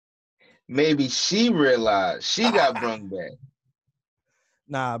 Maybe she realized she got brung back.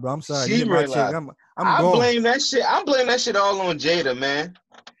 Nah, bro, I'm sorry. She realized. I going. blame that shit. I blame that shit all on Jada, man.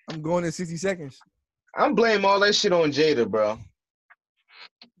 I'm going in 60 seconds. I'm blaming all that shit on Jada, bro.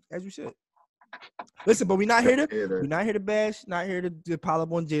 As you said. Listen, but we're not here to bash, not here to pile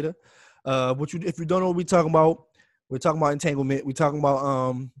up on Jada. If you don't know what we're talking about entanglement. We're talking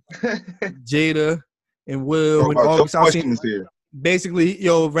about Jada and Will and August Alsina. Basically,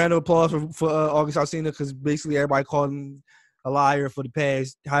 round of applause for August Alsina, because basically everybody called him a liar for the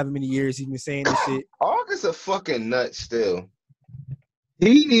past however many years he's been saying this shit. August a fucking nut still.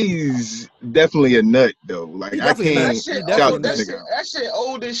 He's definitely a nut though. Like I can't shout this nigga. That shit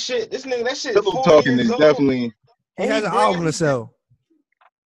old as shit. This nigga, that shit. Pillow talking is definitely. He has an album to sell.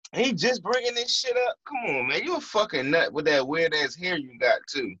 He just bringing this shit up. Come on, man. You a fucking nut with that weird ass hair you got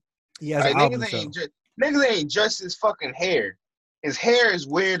too. He has an album to sell. Niggas ain't just his fucking hair. His hair is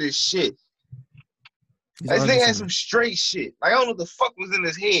weird as shit. This nigga has some straight shit. Like, I don't know what the fuck was in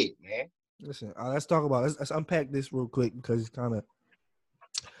his head, man. Listen, let's talk about it. Let's unpack this real quick, because it's kind of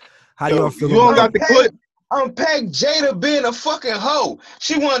how y'all feel. You don't got the clip. Unpack Jada being a fucking hoe.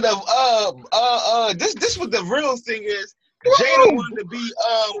 She wanted to this what the real thing is. Jada wanted to be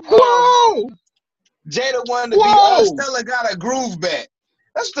Jada wanted to be Stella got a groove back.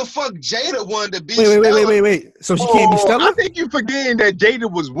 That's the fuck Jada wanted to be. Wait. So she can't be Stella? I think you forgetting that Jada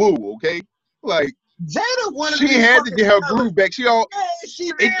was woo, okay? Like Jada wanted she had to get her groove back.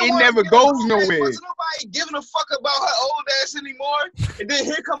 It never goes nowhere. Wasn't nobody giving a fuck about her old ass anymore. And then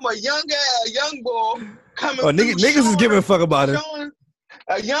here come a young boy coming. Niggas is giving a fuck about her.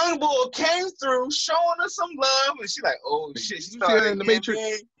 A young boy came through showing her some love, and she like, oh shit, she started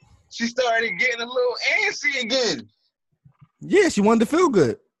getting a little antsy again. Yeah, she wanted to feel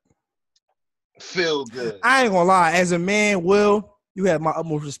good. I ain't gonna lie. As a man, Will, you have my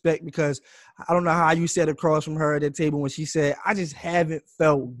utmost respect, because I don't know how you sat across from her at that table when she said, I just haven't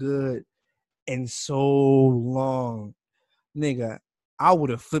felt good in so long. Nigga, I would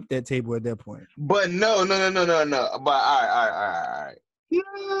have flipped that table at that point. But no. But all right.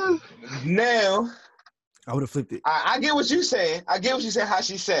 Yeah. Now, I would have flipped it. I get what you saying. I get what you saying. How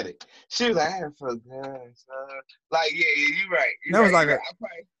she said it. She was like, "I had fuck guys." Like, yeah, you're right. That was like a.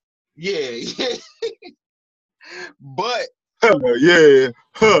 Yeah. But right.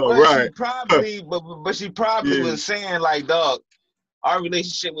 But she probably was saying like, dog, our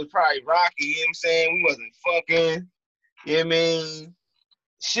relationship was probably rocky. You know what I'm saying? We wasn't fucking. You know what I mean?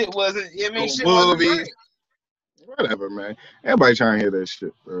 Shit wasn't. You know what I mean? Shit wasn't great. Whatever, man. Everybody trying to hear that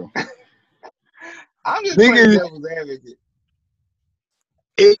shit, bro. I'm just playing devil's advocate.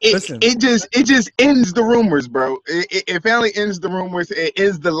 It just ends the rumors, bro. It finally ends the rumors. It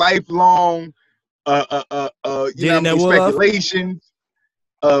ends the lifelong speculation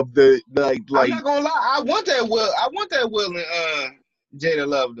of the like. I'm not gonna lie. I want that Will and Jada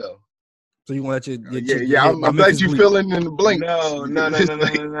Love though. So you want your I'm glad you filling in the blank. No.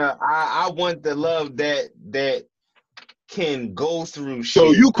 I want the love that can go through shit.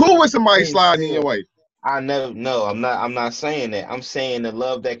 So you cool with somebody sliding your wife? I'm not saying that. I'm saying the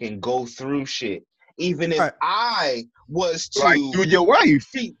love that can go through shit. Even if I was to like through your wife.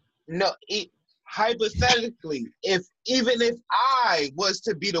 Hypothetically, even if I was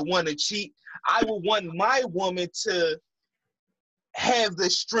to be the one to cheat, I would want my woman to have the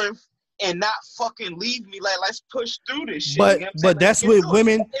strength and not fucking leave me. Like, let's push through this shit. But you know what that's what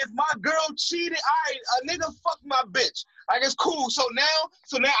women. If my girl cheated, all right, a nigga fuck my bitch. Like, it's cool. So now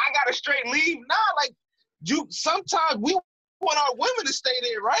I gotta straight leave. Nah, like sometimes we want our women to stay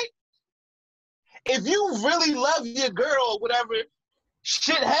there, right? If you really love your girl or whatever,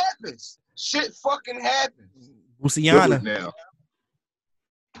 shit happens. Shit fucking happens. Luciana. Now.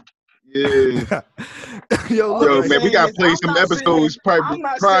 Yeah. Yo, man, we gotta play some episodes prior. I'm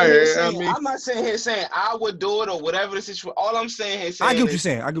not sitting here saying I would do it or whatever the situation. All I'm saying here, I get what you're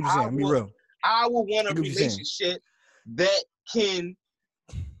saying. I get what you're saying. Be real. I would want a relationship that can,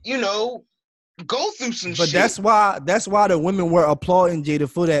 go through some shit. But that's why the women were applauding Jada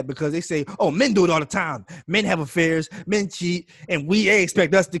for that, because they say, "Oh, men do it all the time. Men have affairs, men cheat, and they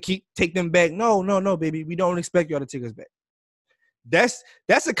expect us to take them back." No, baby, we don't expect y'all to take us back. That's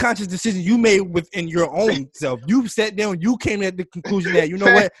a conscious decision you made within your own self. You sat down, you came at the conclusion that, you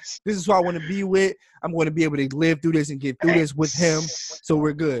know what, this is who I want to be with. I'm going to be able to live through this and get through this with him, so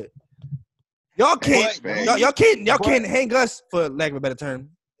we're good. Y'all can't hang us, for lack of a better term,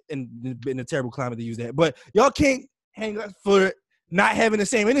 in a terrible climate to use that, but y'all can't hang us for not having the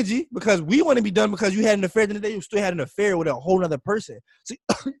same energy, because we want to be done because you had an affair. The day you still had an affair with a whole other person. So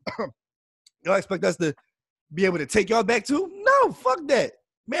y'all expect us to be able to take y'all back too? No, fuck that.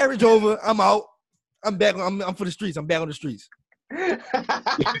 Marriage over. I'm out. I'm back. I'm for the streets. I'm back on the streets.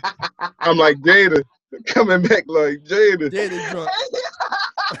 I'm like Jada, coming back like Jada. Jada drunk.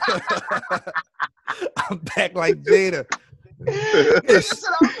 I'm back like Jada.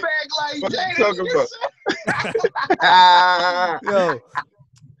 Listen, I'm back like what Jada. you talking about? Yo,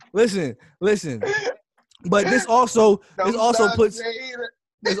 listen. But this also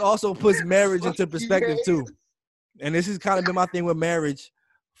puts marriage into perspective too. And this has kind of been my thing with marriage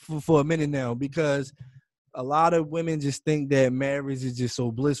for a minute now, because a lot of women just think that marriage is just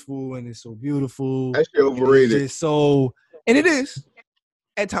so blissful and it's so beautiful. That's overrated. And it is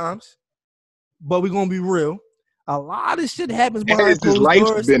at times, but we're gonna be real. A lot of shit happens behind closed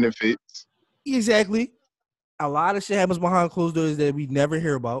doors. Benefits. Exactly. A lot of shit happens behind closed doors that we never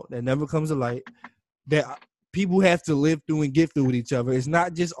hear about, that never comes to light, that people have to live through and get through with each other. It's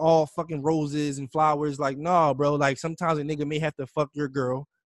not just all fucking roses and flowers. Like, nah, bro. Like, sometimes a nigga may have to fuck your girl,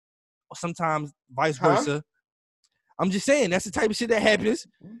 or sometimes vice versa. I'm just saying, that's the type of shit that happens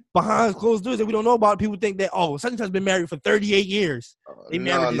behind closed doors that we don't know about. People think that, oh, such and such been married for 38 years. They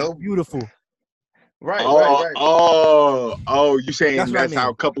married is beautiful. Right. Oh, you saying that's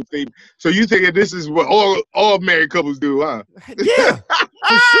how couples think? So you thinking this is what all married couples do, huh? Yeah,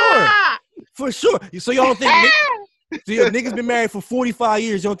 for sure. So y'all don't think niggas been married for 45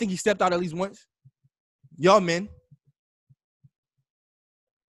 years? You don't think he stepped out at least once? Y'all men.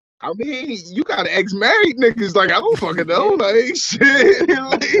 I mean, you got ex-married niggas. Like, I don't fucking know. Like, shit.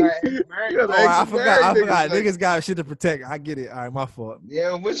 I forgot. Niggas got shit to protect. I get it. All right, my fault.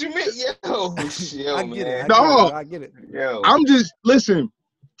 Yeah, what you mean? Yo, I get it. I get it. Yo. I'm just, listen,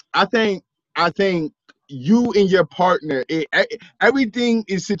 I think you and your partner, everything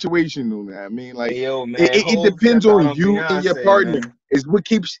is situational, man. I mean, like, it depends on you and your partner. Man. It's what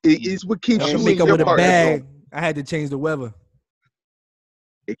keeps you and your partner going. I had to change the weather.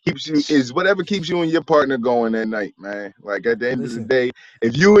 It keeps you, is whatever keeps you and your partner going that night, man. Like, at the end of the day,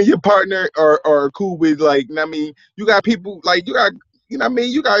 if you and your partner are cool with, like, I mean, you got people, like, you got, you know what I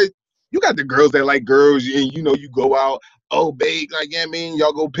mean? You got You got the girls that like girls, and you know you go out. Oh, babe, like I mean,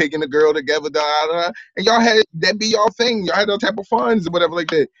 y'all go picking a girl together, and y'all had that be y'all thing. Y'all had those type of funds or whatever like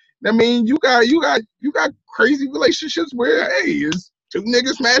that. I mean, you got crazy relationships where hey, it's two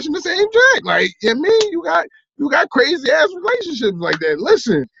niggas smashing the same jack. Like I mean, you got crazy ass relationships like that.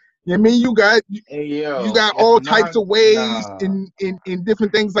 Listen, I mean, you got all types of ways in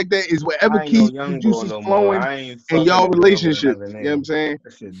different things like that. Is whatever keeps the juices flowing in y'all relationships. You know what I'm saying?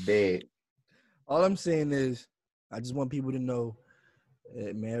 That shit dead. All I'm saying is, I just want people to know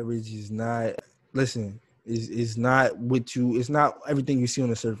that marriage is not. Listen, is not what you. It's not everything you see on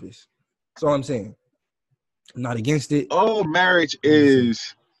the surface. That's all I'm saying. I'm not against it. All marriage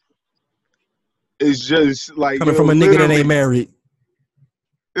is just like coming from a nigga that ain't married.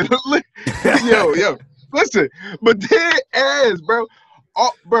 yo, listen, but dead ass, bro.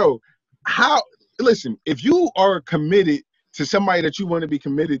 Bro, how? Listen, if you are committed to somebody that you want to be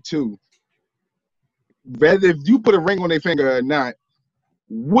committed to, whether if you put a ring on their finger or not,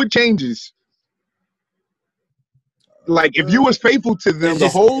 what changes? Like if you was faithful to them the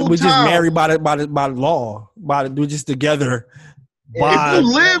whole time, we're just married by law, we're just together.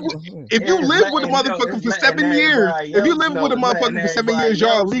 If you live with a motherfucker for 7 years, if you live with a motherfucker for 7 years,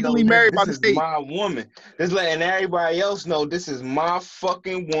 y'all are legally married by the state. This is my woman. Just letting everybody else know this is my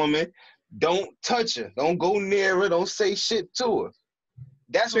fucking woman. Don't touch her. Don't go near her. Don't say shit to her.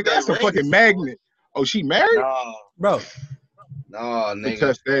 That's what that's a fucking magnet. Oh, she married? No, bro. No, I'm nigga. gonna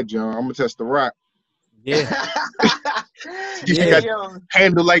test that, John. I'm gonna test the rock. Yeah. You got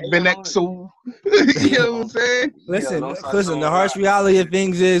handle like Ben Exel. You know what I'm saying? Listen. The harsh reality of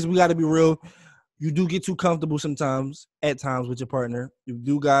things is we got to be real. You do get too comfortable sometimes, at times with your partner. You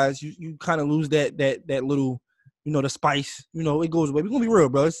do, guys. You kind of lose that little, you know, the spice. You know, it goes away. We're gonna be real,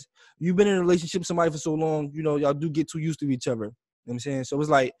 bro. You've been in a relationship with somebody for so long. You know, y'all do get too used to each other. You know what I'm saying? So it's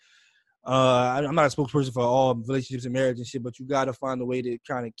like, I'm not a spokesperson for all relationships and marriage and shit, but you gotta find a way to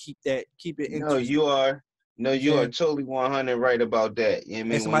kind of keep it interesting. No, you are totally 100 right about that. You know what I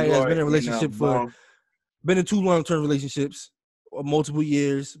mean? And somebody that's been in a relationship been in 2 long-term relationships, multiple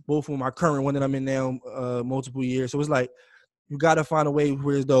years. Both of them, my current one that I'm in now, multiple years. So it's like you gotta find a way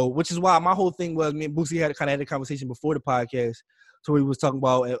where though, which is why my whole thing was me and Boosie had a conversation before the podcast, so we was talking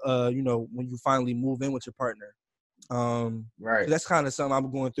about you know, when you finally move in with your partner. Right. That's kind of something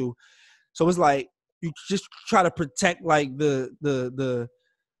I'm going through. So it's like you just try to protect like the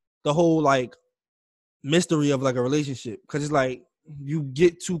whole like mystery of like a relationship, because it's like you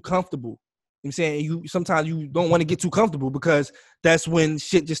get too comfortable. You know what I'm saying? Sometimes you don't want to get too comfortable because that's when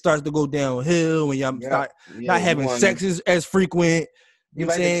shit just starts to go downhill when y'all start not having sex as frequent. You know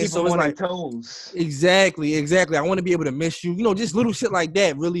what I'm saying? So it's like toes. Exactly. I want to be able to miss you. You know, just little shit like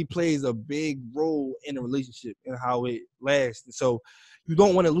that really plays a big role in a relationship and how it lasts. And so you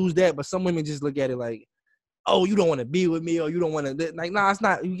don't want to lose that, but some women just look at it like, oh, you don't want to be with me, or you don't want to, like, nah, it's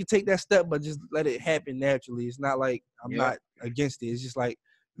not. You can take that step, but just let it happen naturally. It's not like I'm not against it. It's just like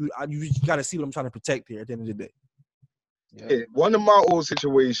you just got to see what I'm trying to protect here at the end of the day. Yeah, one of my old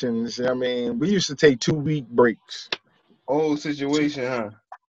situations, I mean, we used to take 2-week breaks. Old situation, huh?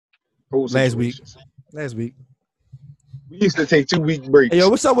 Last week. We used to take 2-week breaks. Hey, yo,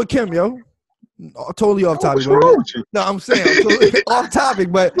 what's up with Kim, yo? Totally off topic. What's wrong with you? No, I'm saying I'm totally off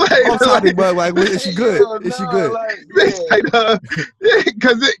topic, but like, is she good? Is she good?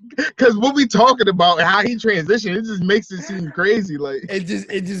 Because what we talking about, how he transitioned, it just makes it seem crazy. Like it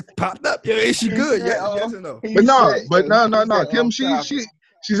just popped up. Yo, is she good? Yes or no? But no. Kim, she's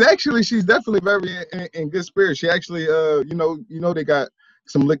definitely very in good spirits. She actually, you know, they got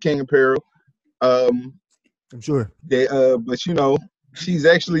some Lick King apparel. I'm sure. But you know, she's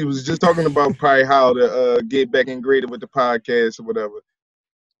actually was just talking about probably how to get back integrated with the podcast or whatever.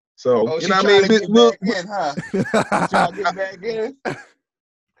 So you know what I mean? We'll get trying to get back in.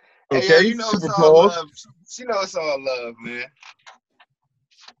 Okay, hey, you know super it's all applause. love. She know it's all love, man.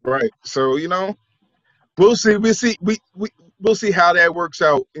 Right. So you know, we'll see. We'll see how that works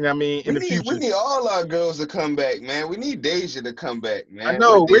out. You know what I mean? In the future, we need all our girls to come back, man. We need Deja to come back, man. I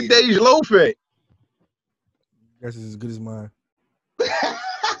know. Where Deja Loaf at? Guess it's as good as mine.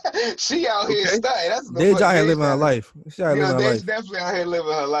 She out here stunting. That's the Deja out here living her life. She out here living her life. Definitely out here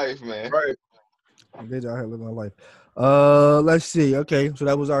living her life, man. Right. Deja out here living her life. Let's see. Okay, so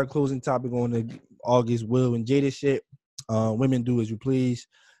that was our closing topic on the August Will and Jada shit. Women do as you please.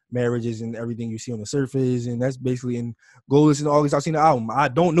 Marriages and everything you see on the surface, and that's basically in go listen to August. I've seen the album. I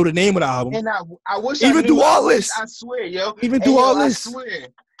don't know the name of the album. And I wish even through all this. I swear, yo. Even through all this, I swear.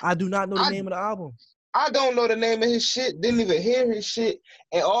 I do not know the name of the album. I don't know the name of his shit. Didn't even hear his shit.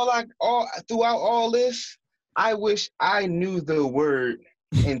 And all throughout all this, I wish I knew the word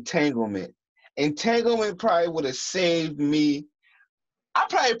Entanglement. Entanglement probably would have saved me. I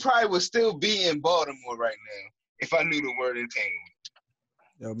probably would still be in Baltimore right now if I knew the word entanglement.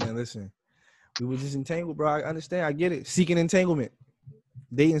 Yo, man, listen. We were just entangled, bro. I understand. I get it. Seeking entanglement.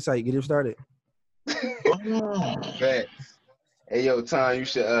 Dating site. Get it started. Facts. Hey, yo, Tom, you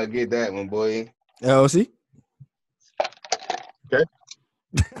should get that one, boy. LC? Okay.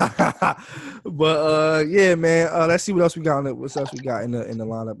 But yeah, man. Let's see what else we got. What else we got in the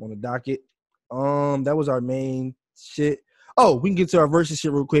lineup on the docket? That was our main shit. Oh, we can get to our versus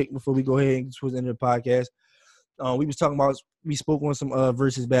shit real quick before we go ahead and get towards the end of the podcast. We spoke on some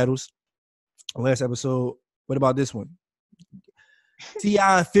versus battles last episode. What about this one?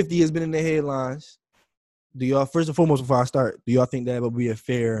 T.I. and 50 has been in the headlines. Do y'all, first and foremost, before I start, do y'all think that would be a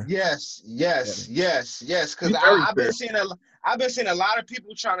fair? Yes. Because I've been seeing a lot of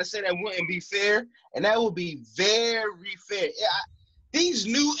people trying to say that wouldn't be fair, and that would be very fair. These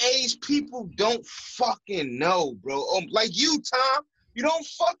new age people don't fucking know, bro. Like you, Tom, you don't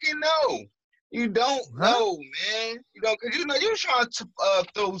fucking know. You don't know, man. You don't, cause you're trying to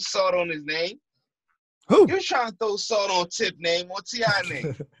throw salt on his name. Who? You're trying to throw salt on Tip name, on T.I.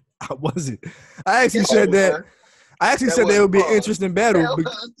 name. I wasn't. I actually said that. I actually said that it would be an interesting battle.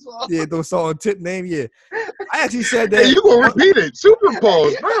 Yeah, throw salt on Tip name. Yeah, I actually said that. Hey, you gonna repeat it? Super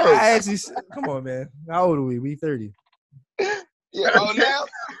pause, bro. I actually, come on, man. How old are we? We 30. Yeah, now?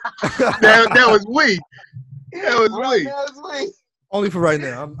 that was weak. That was weak. Only for right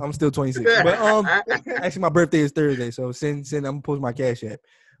now. I'm still 26. But actually my birthday is Thursday, so send I'm gonna post my cash app.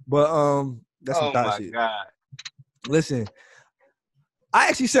 But that's some thought shit. God. Listen, I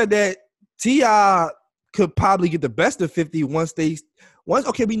actually said that T.I. could probably get the best of 50 once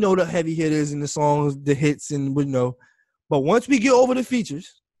okay, we know the heavy hitters and the songs, the hits, and we know. But once we get over the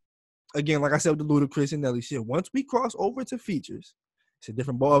features, again, like I said with the Ludacris and Nelly shit, once we cross over to features, it's a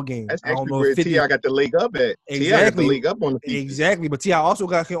different ball game. That's actually where T.I. got the leg up at. Exactly. T.I. got the leg up on the features. Exactly. But T.I. also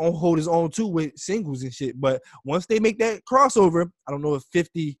can hold his own too with singles and shit. But once they make that crossover, I don't know if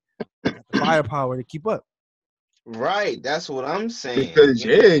 50 got the firepower to keep up. Right. That's what I'm saying. Because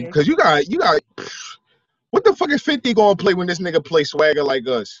you got what the fuck is 50 gonna play when this nigga play Swagger Like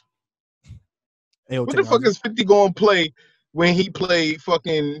Us? What the fuck is 50 gonna play when he play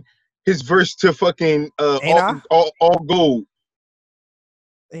fucking his verse to fucking all gold?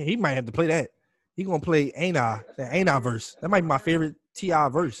 Hey, he might have to play that. He gonna play Ain't I verse. That might be my favorite T.I.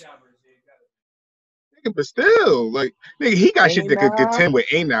 verse. Nigga, but still, like, nigga, he got shit that could contend with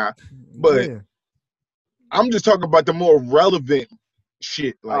Ain't I, but yeah. I'm just talking about the more relevant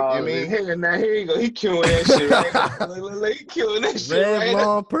shit. Like, I mean, here you go. He killing that shit. Right? He killing that shit. Red,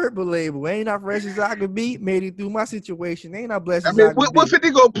 long, purple label. Ain't I fresh as I could be? Made it through my situation. Ain't I blessed as I could be? What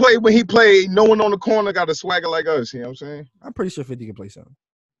 50 gonna play when he play No One on the Corner Got a Swagger Like Us? You know what I'm saying? I'm pretty sure 50 can play something.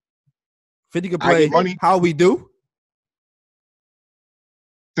 50 can play How We Do.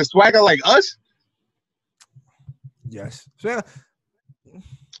 The Swagger Like Us? Yes.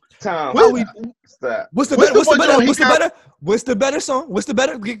 Tom, what's the better song? What's the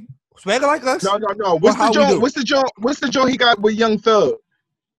better? Swagger Like Us? No. What's the joint he got with Young Thug?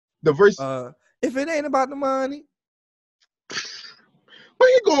 The verse. If it ain't about the money. What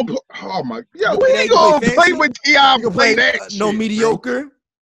he gonna put? Oh my! Yeah, what he gonna play with T.I. Play that? No shit, mediocre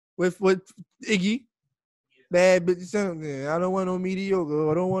with Iggy. Bad bitch. I don't want no mediocre.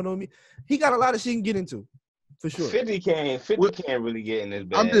 I don't want no. He got a lot of shit he can get into. For sure. 50 can't really get in this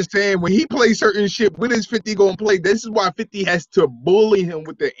bag. I'm just saying, when he plays certain shit, when is 50 gonna play? This is why 50 has to bully him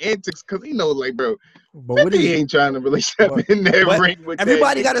with the antics, because he knows, like, bro, 50 ain't trying to really step in that ring with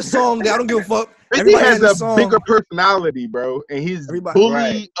everybody got a song that I don't give a fuck. 50 has a bigger personality, bro, and his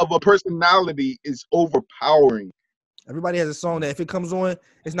bully of a personality is overpowering. Everybody has a song that if it comes on,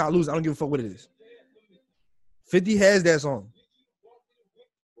 it's not losing. I don't give a fuck what it is. 50 has that song.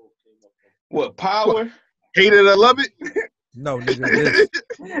 What, Power? Hate it or love it? No, nigga.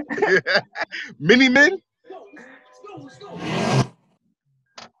 Mini Men?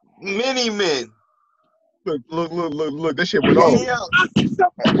 Mini Men. Look. That shit went off.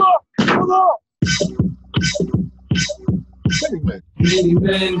 Mini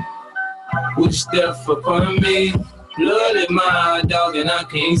Men, which step upon me? Blood in my dog and I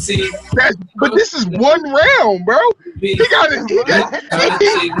can't see. But this is one round, bro. He got it.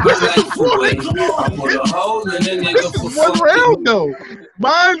 This is one round, though.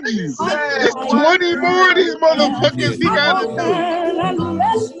 Mind you, there's 20 more of these motherfuckers he got to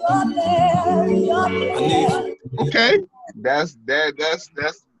do. Okay. That's.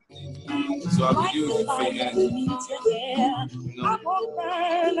 So I could use it for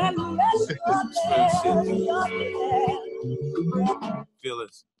feel it.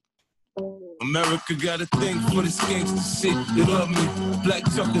 America got a thing for this gangsta shit. You love me. Black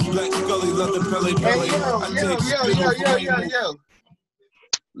Chuckers, Black Scully, leather belly. Hey,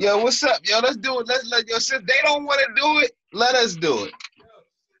 yo, what's up, yo? Let's do it. Let's let yo. Since they don't want to do it, let us do it.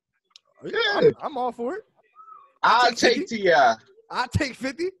 Yeah, I'm all for it. I'll take T.I. I'll take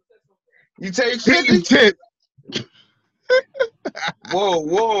 50. You take 50?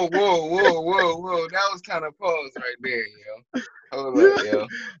 Whoa. That was kind of pause right there, yo. Hold up, yo.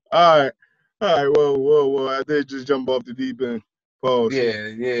 All right. Whoa. I did just jump off the deep end. Pause. Yeah.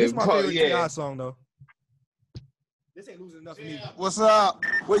 This is my favorite T.I. song, though. This ain't losing enough for me. What's up?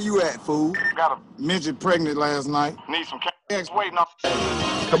 Where you at, fool? Got a midget pregnant last night. Need some cash waiting on.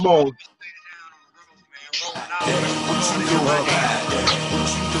 Come on.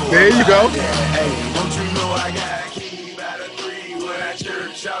 There you go.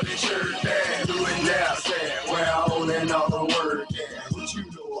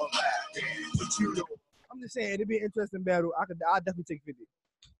 I'm just saying it'd be an interesting battle. I'll definitely take 50.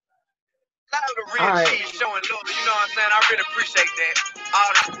 Showing love, you know what I'm saying? I really appreciate that.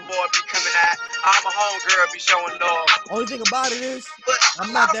 All the boy be coming out. All my homegirl be showing love. Only thing about it is,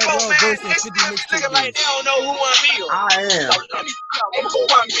 I'm not that well versed in 50 mixtape. Like, they don't know who I am. I am.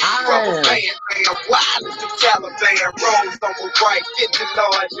 Why is the Taliban rolls on the right? Get the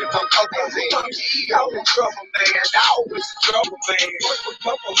large and I'm I'm in trouble, man. I always trouble, man.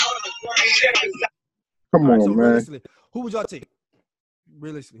 Come on, man. Who would y'all take?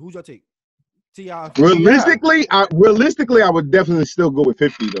 Realistically, who'd y'all take? T.I. Realistically, I would definitely still go with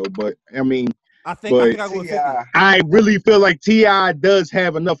 50 though. But I mean, I think I'll go with 50. I really feel like T.I. does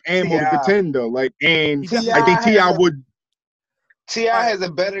have enough ammo to contend though. Like, and I think T.I. would. T.I. has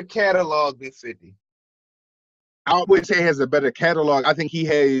a better catalog than 50. I would say he has a better catalog. I think he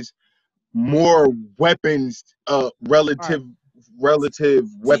has more weapons, relative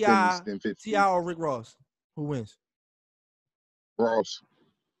weapons than 50. T.I. or Rick Ross, who wins? Ross.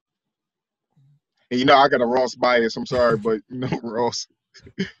 And you know I got a Ross bias. I'm sorry, but you know Ross.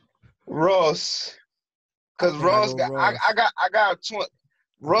 Ross, because Ross got I got 20.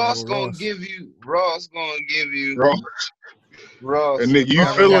 Ross gonna give you. Ross. And nigga, you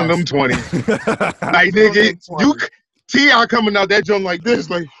feeling them 20? Like nigga, you T.I. coming out that joint like this,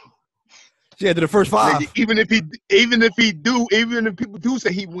 like. Yeah, to the first 5. Nigga, even if people do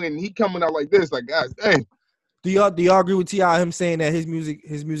say he win, he coming out like this, like God dang. Do y'all agree with T.I. him saying that his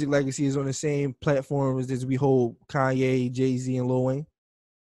music legacy is on the same platforms as we hold Kanye, Jay-Z, and Lil Wayne?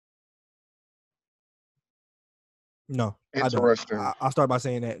 No, interesting. I don't. I'll start by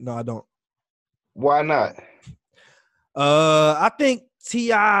saying that. No, I don't. Why not? I think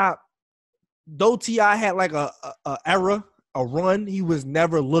T.I. though T.I. had like a era, a run, he was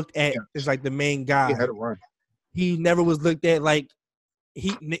never looked at as like the main guy. He had a run. He never was looked at like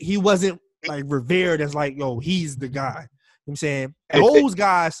he wasn't like revered as like, yo, he's the guy. You know what I'm saying? Those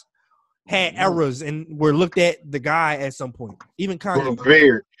guys had eras and were looked at the guy at some point. Even Kanye.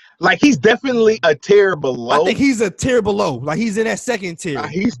 Revered. Like he's definitely a tier below. I think he's a tier below. Like he's in that second tier.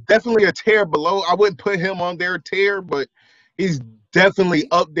 He's definitely a tier below. I wouldn't put him on their tier, but he's definitely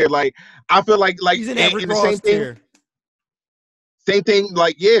up there. Like I feel like he's in that Rick Ross tier. Same thing,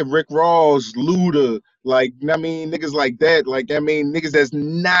 like Rick Ross, Luda, like I mean niggas like that. Like I mean niggas that's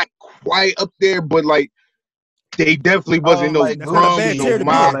not quite up there, but like they definitely wasn't no Drum, no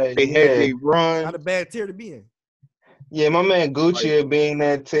Mob. They had a run. Not a bad tier to be in. Yeah, my man Gucci being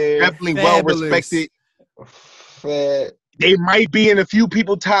that tier. Definitely well respected. They might be in a few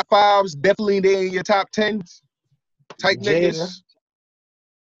people top 5s. Definitely they in your top 10s. Type niggas.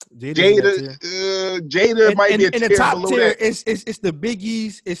 Jada might be a tier in the top below tier. That. It's the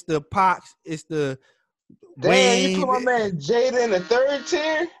Biggies, it's the Pops, it's the Wayne. You put my man Jada in the 3rd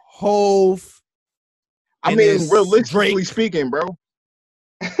tier. Hove. I mean, realistically speaking, bro.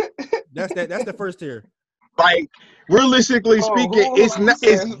 That's the first tier. Like realistically speaking, it's not.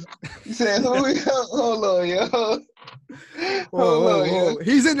 You said who? Hold on, yo. Hold on, yo.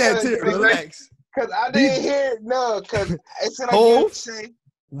 He's in that tier. Relax. Cause I didn't hear it. No, cause it's what Hove, I say.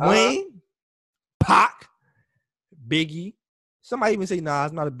 Wayne, Pac, Biggie. Somebody even say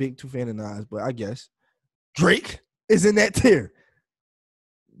Nas. I'm not a big fan of Nas, but I guess Drake is in that tier.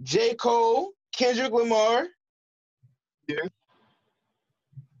 J. Cole, Kendrick Lamar.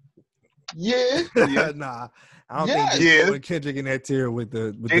 Yeah. Nah, I don't think J. Cole and Kendrick in that tier with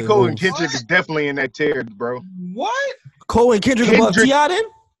the J. Cole and Kendrick is definitely in that tier, bro. What? Cole and Kendrick above T.I. then?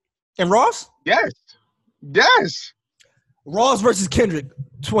 And Ross? Yes. Ross versus Kendrick.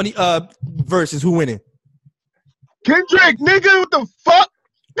 20 versus who winning? Kendrick, nigga, what the fuck?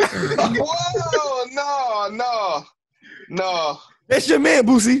 Whoa, no. That's your man,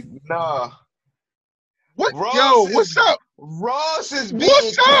 Boosie. No. What? Yo, what's up? Ross is beating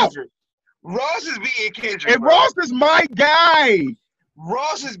What's up? Kendrick. Ross is beating Kendrick. And bro. Ross is my guy.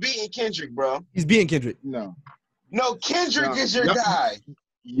 Ross is beating Kendrick, bro. He's beating Kendrick. No, Kendrick is your Yup. guy.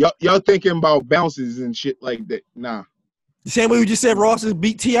 y'all thinking about bounces and shit like that? Nah. The same way we just said Ross is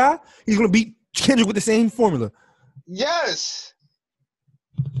beat T.I., he's gonna beat Kendrick with the same formula. Yes.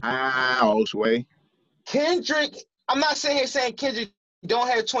 Ow, Sway. Kendrick, I'm not saying Kendrick don't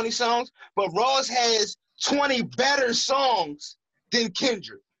have 20 songs, but Ross has 20 better songs than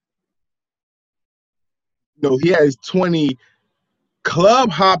Kendrick. No, he has 20 club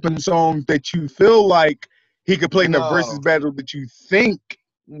hopping songs that you feel like he could play in the versus battle that you think.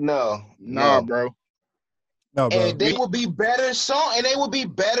 No. Nah, bro. No, bro. And they will be better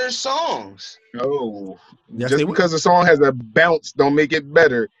songs. No. Yes, Just because a song has a bounce don't make it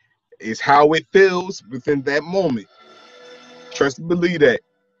better. It's how it feels within that moment. Trust and believe that.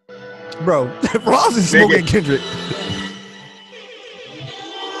 Bro, Ross is smoking Kendrick.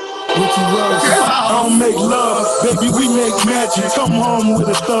 Ricky Ross, I don't make love, baby, we make magic. Come home with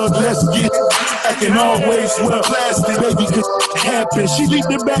a thug, let's get it. I can always wear plastic, baby, cause it happen. She leave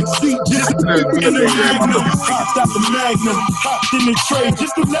the back seat just in the Magnum. Popped out the Magnum, hopped in the tray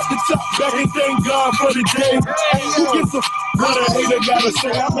just to let the top back and thank God for the day. Who gives a what a hater gotta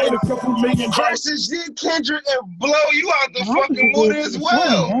say? I made a couple million versus G Kendrick and blow you out the fucking water as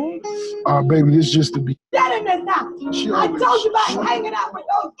well. Baby, this just to be. That ain't enough. I told you about hanging out with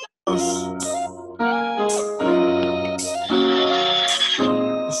those.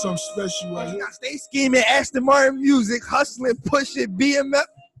 Something special right here. Stay scheming, Aston Martin music, hustling, pushing, BMF.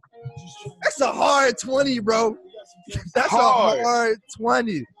 That's a hard 20, bro. That's a hard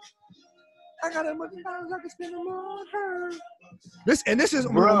 20. I got a $1 million, I can spend them on her. This is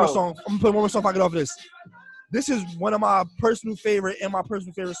one more song. I'm gonna put one more song. If I get off this. This is one of my personal favorite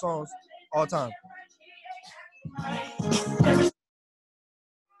songs all time.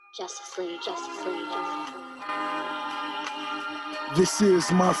 Justice League. This is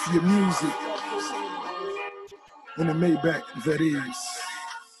Mafia music. In the Maybach, that is.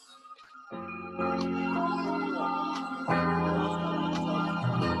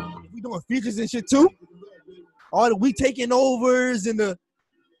 We doing features and shit too. All the we taking overs and the.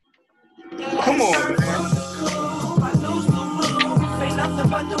 Come on, man.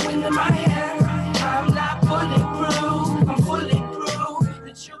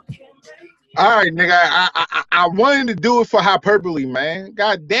 All right, nigga. I wanted to do it for hyperbole, man.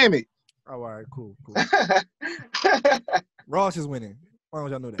 God damn it. Oh, all right, cool. Ross is winning. Why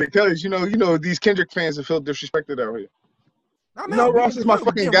don't y'all know that? Because you know these Kendrick fans have felt disrespected out here. Nah, You know, Ross is my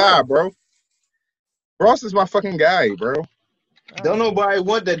fucking guy, bro. Ross is my fucking guy, bro. Don't nobody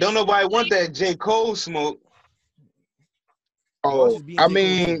want that J. Cole smoke. Oh, I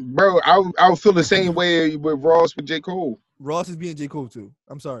mean, bro, I would feel the same way with Ross with J. Cole. Ross is being J. Cole too.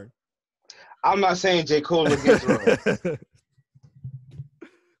 I'm sorry. I'm not saying J. Cole against Ross.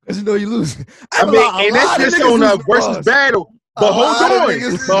 Because you know you lose. I mean, and that's just on a versus battle. But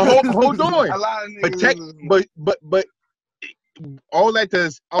hold on. A lot of niggas But all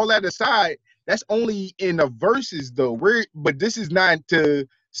that aside, that's only in the verses though. But this is not to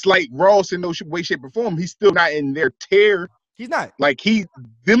slight Ross in no way, shape, or form. He's still not in their tier. He's not. Like them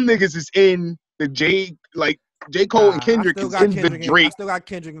niggas is in the J Cole and Kendrick is in the Drake. I still got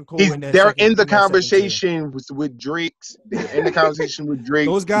Kendrick and Cole in there. They're in the conversation with Drake's. They're in the conversation with Drake.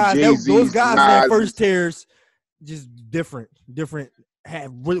 Those guys in their first tiers, just different. Was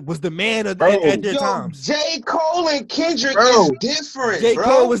the man at their times. J. Cole and Kendrick is different. J.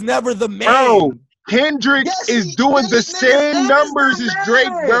 Cole was never the man. Bro, Kendrick is doing the same numbers as Drake,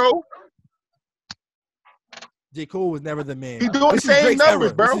 bro. J. Cole was never the man. He's doing the same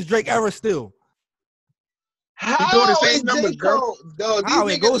numbers, bro. This is Drake era still. How doing the same numbers, bro? No, how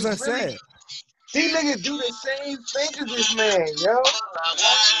it goes unsaid. These niggas do the same thing as this man, yo.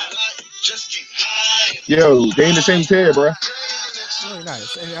 Yo, they in the same tier, bro. Really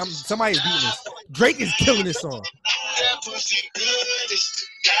nice. And somebody's beating this. Drake is killing this song.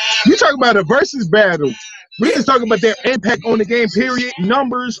 You talking about a versus battle. We just talking about their impact on the game, period,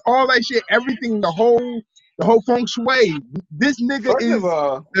 numbers, all that shit, everything, the whole feng shui. This nigga is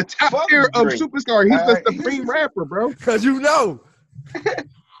the top tier of superstar. He's the supreme rapper, bro. Cause you know.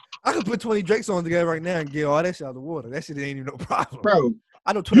 I could put 20 Drake songs together right now and get all that shit out of the water. That shit ain't even no problem. Bro,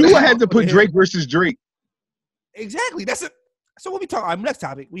 I know you had to put Drake versus Drake. Exactly. That's it. So what we talking about? Next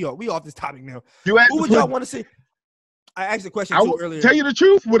topic. We off this topic now. Who would y'all want to see? I asked the question earlier. Tell you the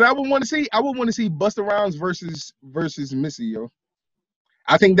truth, what I would want to see, I would want to see Busta Rhymes versus Missy, yo.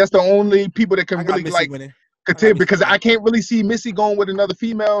 I think that's the only people that can really like. Winning. gotta be because fair. I can't really see Missy going with another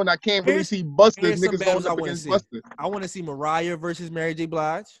female, and I can't really see Buster Here's some niggas battles going I up want to against see. Buster. I want to see Mariah versus Mary J.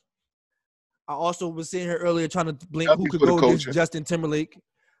 Blige. I also was sitting here earlier trying to blink who Nothing could for the go against culture. Justin Timberlake.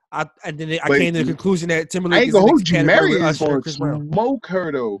 And then I But came to the conclusion that I Timberlake ain't is gonna in the hold you. category Mary with is Usher gonna and Chris Brown. smoke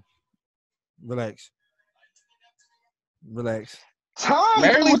her though. Relax. Tom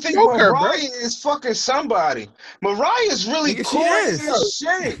Mary really would think smoke her, bro. Mariah is fucking somebody. Mariah is really Nigga, she corny is. as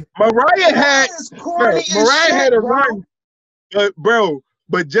shit. Mariah had is corny as Mariah shit, had a bro. run,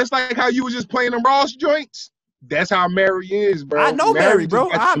 but just like how you was just playing them Ross joints, that's how Mary is, bro. I know Mary, just bro.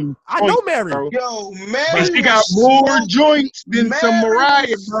 got some I know joints, Mary. bro. Yo, And Mary she got will more smoke. joints than some Mary Mariah,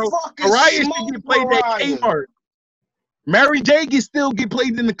 will bro. fucking Mariah should smoke get played at Mariah. Kmart. Mary J can still get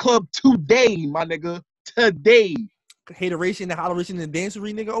played in the club today, my nigga. Today. Hateration, the holleration, and the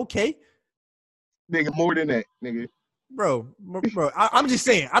dancery, nigga. Okay. Nigga, more than that, nigga. Bro, I'm just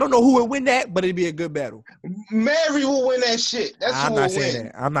saying. I don't know who would win that, but it'd be a good battle. Mary will win that shit. That's I'm who not will saying win.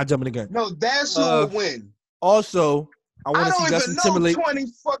 that. I'm not jumping the gun. No, that's who will win. Also, I want to see don't Justin even know Timberlake. 20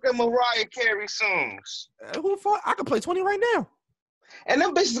 fucking Mariah Carey songs. Who the fuck? I can play 20 right now. And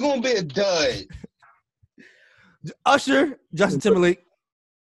them bitches gonna be a dud. Usher, Justin Timberlake.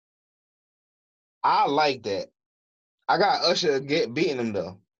 I like that. I got Usher beating him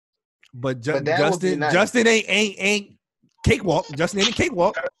though. But that would be Justin, nice. Justin ain't cakewalk. Justin ain't a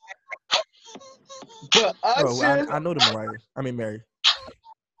cakewalk. But Bro, Usher, I know the Mariah. I mean Mary.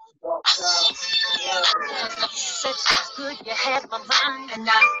 Sex is good, you had my mind, and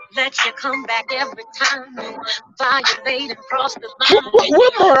I let you come back every time you violate and cross the line.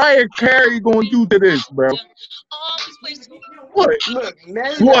 What Mariah Carey gonna do to this, bro? What? look, now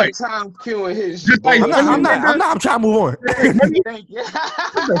you What? got Tom Q and his Just like bullshit. I'm not trying to move on. Thank you.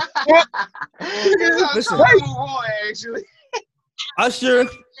 Listen. I'm trying to move on, actually. Usher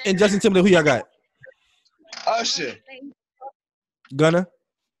and Justin Timberlake, who y'all got? Usher. Gunna?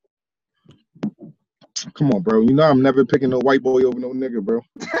 Come on, bro. You know I'm never picking no white boy over no nigga, bro.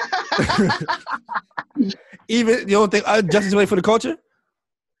 Even you don't think Justin Timberlake for the culture?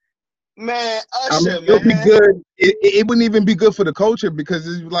 Man, I Usher, mean, it'll be man. good. It wouldn't even be good for the culture because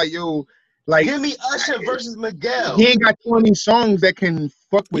it's like, yo, like Give me Usher versus Miguel. he ain't got 20 songs that can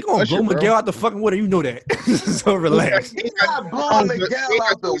fuck We with gonna Usher, blow bro. Miguel out the fucking water. You know that. So relax. He's not blowing Miguel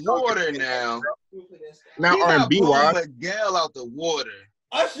out the water now. Now He's not R&B blowing wise. Miguel out the water.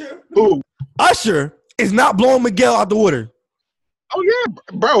 Usher. Who? Usher is not blowing Miguel out the water. Oh yeah,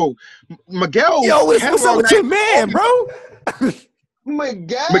 bro. Miguel. Yo, what's up with your man, bro?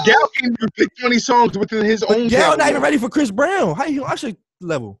 Miguel can't even pick 20 songs within his own. Miguel not even ready for Chris Brown. How you Usher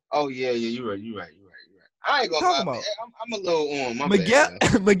level? Oh yeah, you're right. I ain't gonna lie, man. I'm a little on my Miguel,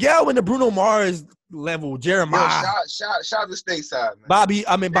 bad, man. Miguel in the Bruno Mars level, Yo, Jeremiah, shout to Stateside, man. Bobby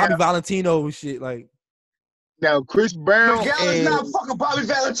Valentino shit. Like now, Chris Brown. Miguel is not fucking Bobby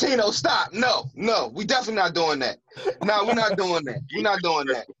Valentino. Stop. No, we definitely not doing that. No, we're not doing that. We're not doing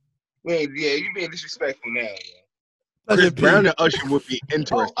that. Yeah, you being disrespectful now. Yeah. Chris Brown and Usher would be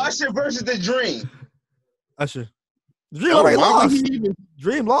interesting. Oh, Usher versus The Dream. Usher. Dream already why would lost. he even-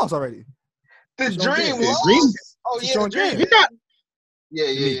 Dream lost already. The Sean Dream Garrett. lost. Dream- Oh yeah, Sean The Dream. Garrett.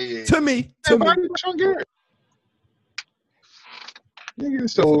 Yeah. To me. Sean Garrett. Nigga,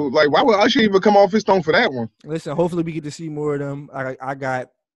 so like, why would Usher even come off his throne for that one? Listen, hopefully we get to see more of them. I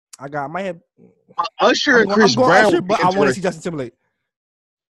might have Usher and I'm Chris going Brown. Usher, would be but I want to see interesting. Justin Timberlake.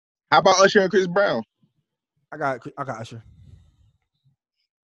 How about Usher and Chris Brown? I got Usher.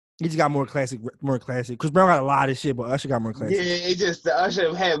 He just got more classic. Chris Brown got a lot of shit, but Usher got more classic. Yeah, it just the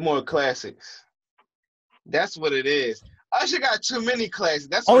Usher had more classics. That's what it is. Usher got too many classics.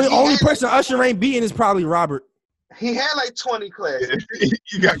 That's what Only person Usher ain't beating is probably Robert. He had like 20 classics.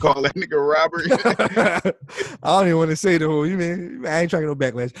 You got to call that nigga Robert. I don't even want to say the whole. You mean I ain't trying to no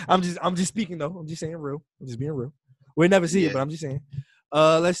backlash. I'm just speaking though. I'm just saying real. I'm just being real. We'll never see it, but I'm just saying.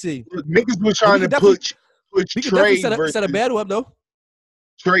 Let's see. Niggas were trying to put We can Trey definitely versus set a battle up though.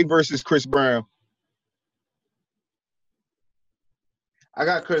 Trey versus Chris Brown. I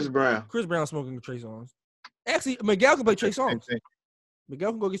got Chris Brown. Chris Brown smoking Trey Songz. Actually, Miguel can play Trey Songz.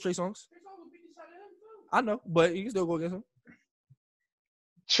 Miguel can go against Trey Songz. I know, but you can still go against him.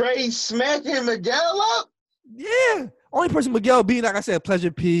 Trey smacking Miguel up? Yeah. Only person Miguel beating, like I said,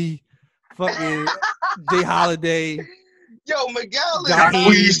 Pleasure P, fucking Jay Holiday. Yo, Miguel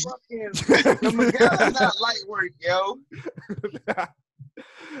Jaheim. is fucking. Miguel is not light work, yo.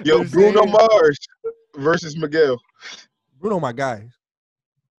 Yo, Bruno Mars versus Miguel. Bruno, my guy.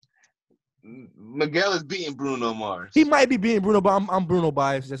 Miguel is beating Bruno Mars. He might be beating Bruno, but I'm Bruno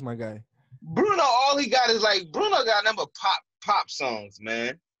biased. That's my guy. Bruno, all he got is like Bruno got a number of pop songs,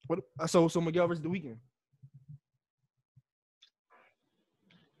 man. What? So Miguel versus The Weeknd.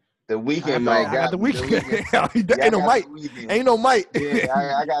 The Weeknd I might got the Weeknd. Yeah, Ain't no I got Mike. The Weeknd. Ain't no Mike.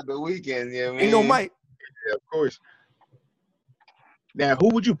 Yeah, I got the Weeknd. Yeah, man. Ain't no Mike. Yeah, of course. Now, who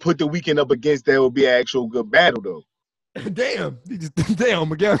would you put the Weeknd up against that would be an actual good battle, though? Damn. Damn,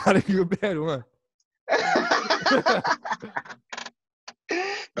 Miguel, how did you a battle, huh?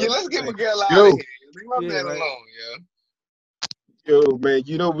 Yeah, let's get Miguel out Yo. of here. Leave my man right. alone, Yo, man,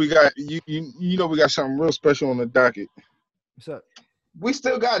 you know we got you know we got something real special on the docket. What's up? We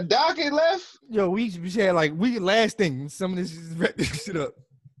still got docket left? Yo, we had like last thing. Some of this is wrap this shit up.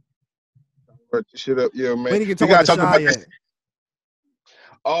 Wrap this shit up, yeah, man. We didn't get We talk gotta talk about yet. this.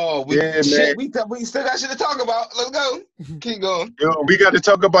 Oh, Yeah, shit, man. we still got shit to talk about. Let's go. Keep going. Yo, we got to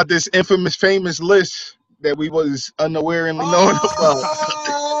talk about this infamous, famous list that we was unawarely knowing about.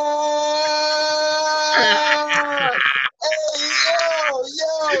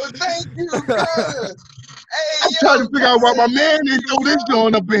 Yo, thank you, brother. I'm trying to figure out why my man didn't throw this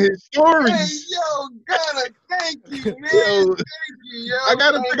joint up in his stories. Hey, yo, Gunna, thank you, man. Yo, Thank you, yo. I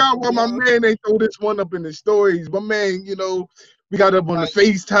gotta Thank figure out why you, my yo. man ain't throw this one up in his stories. My man, you know, we got up on the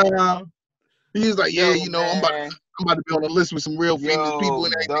FaceTime. He was like, yeah, Yo, you know, I'm man. about to be on a list with some real famous people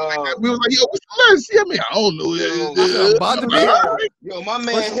and everything like that. dog. We was like, yo, what's the list? Yeah, I mean, I don't know.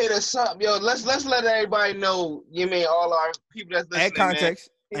 Man hit us up. Yo, let's let everybody know, you mean all our people that's listening, Add context.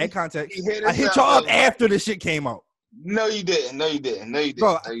 man. Add context. He hit I us hit up, y'all up yo. after the shit came out. No, you didn't. No, you didn't. No, you didn't.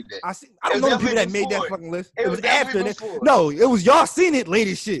 Bro, no, you didn't. I don't know the people that made that before. fucking list. It It was was after definitely that. before. No, it was y'all seen it late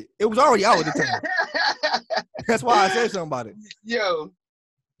as shit. It was already out at the time. That's why I said something about it. Yo,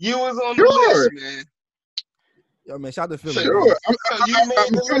 you was on the Sure. list, man. Yo, man, shout out to Philly. Sure. man. I'm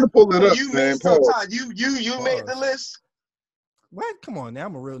trying to pull it up, You man. made so Pause. Todd, you made the list. What? Come on, now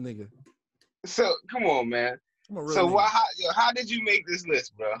I'm a real nigga. So come on, man. I'm a real So nigga. how did you make this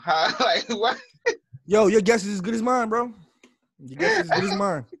list, bro? How like what? Yo, your guess is as good as mine, bro. Your guess is as good as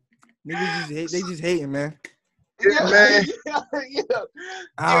mine. Niggas just hate. They just hating, man. Yeah, man.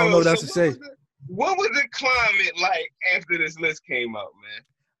 I don't know what else to say. What was the climate like after this list came out, man?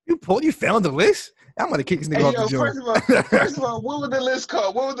 You found the list? I'm gonna kick this nigga Hey, off yo, the joint. first of all, what was the list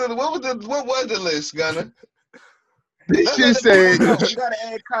called? What was the list, Gunna? This shit said. We gotta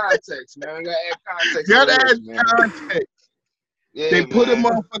add context, man. We gotta add context. You gotta to add this, man. context. Yeah, They put a man.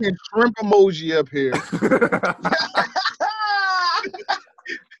 motherfucking shrimp emoji up here.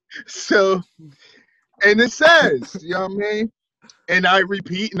 So, and it says, you know what I mean? And I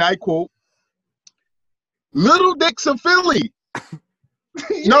repeat and I quote, Little Dicks of Philly.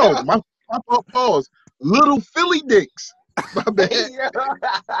 No, my pause. Little Philly Dicks. My bad.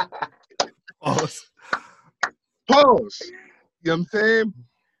 Pause. Pause. You know what I'm saying?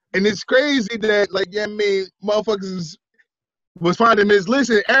 And it's crazy that, like, yeah, I mean, motherfuckers was finding this list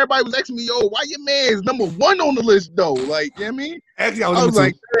and everybody was asking me, yo, why your man is number one on the list, though? Like, you know what I mean? Actually, I was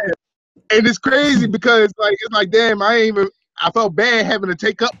like, damn. And it's crazy because, like, it's like, damn, I felt bad having to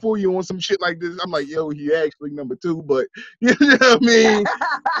take up for you on some shit like this. I'm like, yo, he actually number two, but you know what I mean?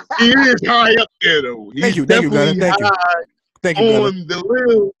 He is high up there, though. He's Thank you, Gunna. Thank you. Thank you,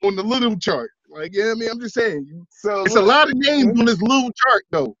 Gunna. on the little chart. Like, yeah, I mean, I'm just saying. So it's a lot of names on this little chart,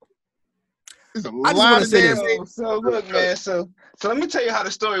 though. There's a I just lot wanna of say damn this. names. So look, man. So let me tell you how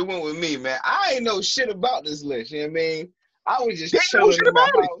the story went with me, man. I ain't know shit about this list. You know what I mean? I was just They know chilling shit in my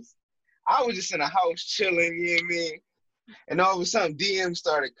about it. house. I was just in the house chilling. You know what I mean? And all of a sudden, DMs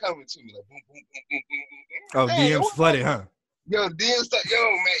started coming to me like boom, boom, boom, boom, boom, boom. Oh, Hey, DMs what- flooded, huh? Yo, DMs started.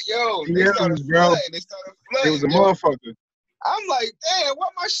 They DMs, started bro. flooding. They started flooding. It was a yo. motherfucker. I'm like, damn,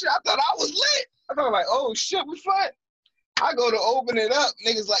 what my shit? I thought I was lit. I thought like, oh shit, we flood. I go to open it up.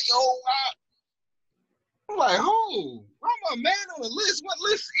 Niggas like, yo, I'm like, oh, why my man on the list? What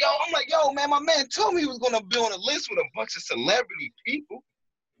list? Yo, I'm like, yo, man, my man told me he was gonna be on a list with a bunch of celebrity people.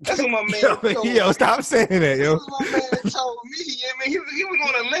 That's what my man told me. Yo, stop saying that, yo. That's what my man told me. Yeah, man, he was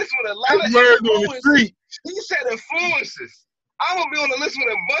on a list with a lot That's of words on the influencers. street. He said influencers. I'm gonna be on the list with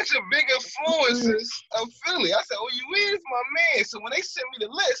a bunch of big influencers of Philly. I said, oh, you is my man. So when they sent me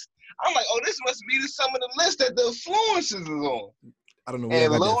the list, I'm like, oh, this must be some of the list that the influencers is on. I don't know where I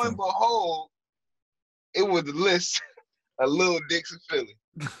And got lo that and from. behold, it was the list of Lil Dicks of Philly.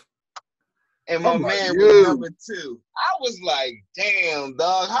 And my I'm like, man yo. was number two. I was like, damn,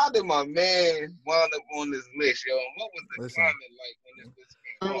 dog, how did my man wind up on this list, yo? And what was the Listen. climate like when this list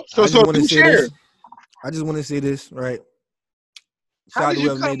came out? I just want to you say share. this. I just want to say this, right? Shout How out did to you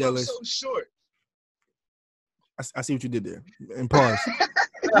whoever come made that up list. so short? I see what you did there. And pause.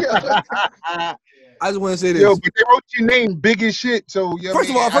 I just want to say this. Yo, but they wrote your name big as shit. So you know First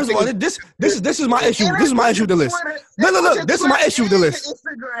of all, this is my issue. This is my issue with the list. Look. This is my issue with the list.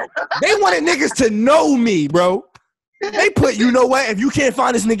 They wanted niggas to know me, bro. They put, you know what? If you can't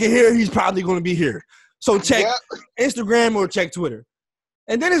find this nigga here, he's probably gonna be here. So check Instagram or check Twitter.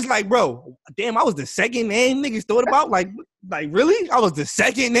 And then it's like, bro, damn, I was the second name niggas thought about. Like really? I was the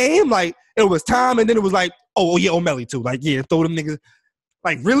second name. Like it was Tom, and then it was like, oh yeah, O'Malley too. Like yeah, throw them niggas.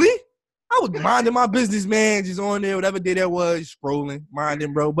 Like really? I was minding my business, man, just on there, whatever day that was, scrolling,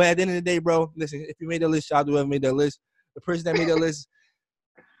 minding, bro. But at the end of the day, bro, listen, if you made that list, shout out to whoever made that list. The person that made that list,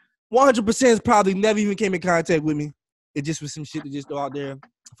 100% probably never even came in contact with me. It just was some shit to just throw out there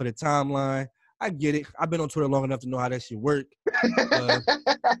for the timeline. I get it. I've been on Twitter long enough to know how that shit work.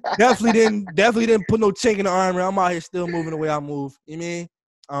 Definitely didn't put no chink in the armor. I'm out here still moving the way I move. You know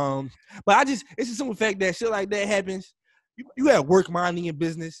what I mean? But it's just some fact that shit like that happens. You at work minding your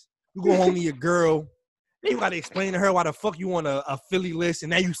business. You go home to your girl. Then you got to explain to her why the fuck you on a Philly list, and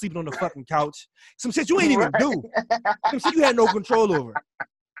now you sleeping on the fucking couch. Some shit you ain't even do. Some shit you had no control over.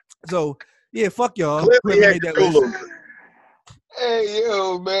 So, yeah, fuck y'all. Whoever made that list. Hey,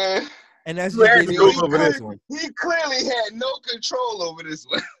 yo, man. And that's he clearly had no control over this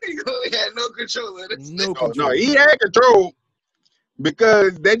one. He clearly had no control over this. No control. No, he had control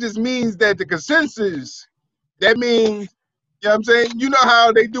because that just means that the consensus, that means, you know what I'm saying? You know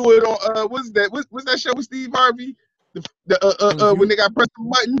how they do it on what's that show with Steve Harvey? When they got pressed the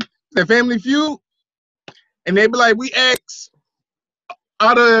button, the Family Feud, and they be like, we asked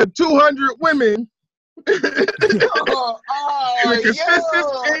out of 200 women. We would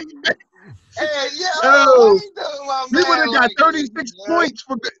have got 36 points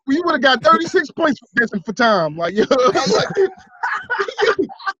for. We would have got 36 points for guessing for Tom. Like yo. They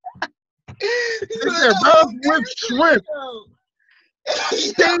said Ralph with shrimp.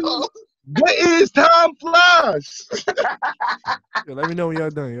 What is Tom Flies? Yo, let me know when y'all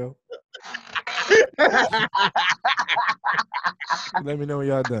done, yo. Let me know when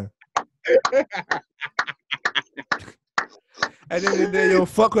y'all done. At the end of the day, yo,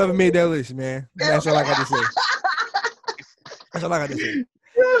 fuck whoever made that list, man. That's all I got to say. That's all I got to say.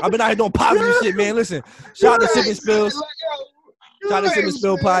 I've been out here doing positive shit, man. Listen, shout out to Sip and Spills. Shout out to Sip and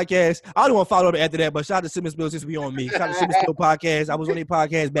Spill podcast. I don't want to follow up after that, but shout out to Sip and Spill since we on me. Shout out to Sip and Spill podcast. I was on their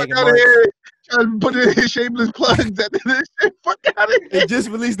podcast back in March. Trying to put it in shameless plugs at this shit. Fuck out of here. They just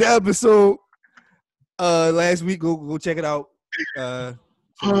released the episode last week. Go check it out.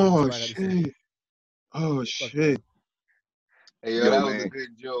 Oh shit. Oh shit. Hey, yo, that was a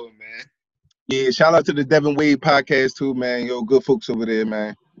good joke, man. Yeah, shout out to the Devin Wade podcast too, man. Yo, good folks over there,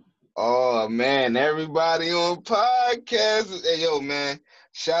 man. Oh man, everybody on podcasts. Hey, yo, man.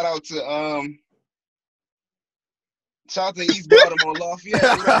 Shout out to East Baltimore, Lafayette.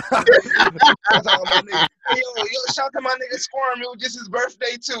 Shout out to my nigga Squirm. It was just his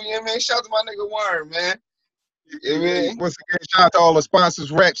birthday too. You know what I mean? Shout out to my nigga Worm, man. You know what I mean? Once again, shout out to all the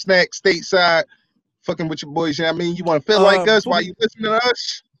sponsors, Rap Snack, Stateside. Fucking with your boys, you know what I mean? You want to feel like us while you listening to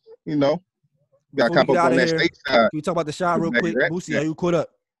us? You know, got to come up on that Stateside. Can we talk about the shot real quick? Boosie, are you caught up?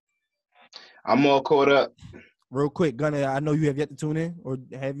 I'm all caught up. Real quick, Gunna, I know you have yet to tune in, or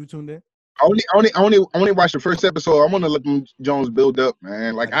have you tuned in? Only watched the first episode. I want to let them Jones build up,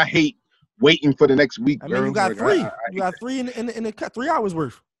 man. Like I hate waiting for the next week. I mean, you got three. You got three in the 3 hours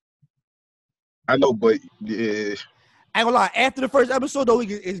worth. I know, but yeah. I ain't gonna lie. After the first episode, though,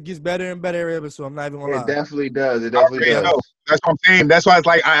 it gets better and better every episode. I'm not even gonna lie. It definitely does. It definitely does. That's what I'm saying. That's why it's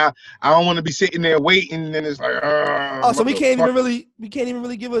like I don't want to be sitting there waiting, and it's like, so we can't even really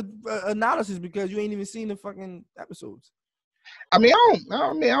give a analysis because you ain't even seen the fucking episodes. I mean, I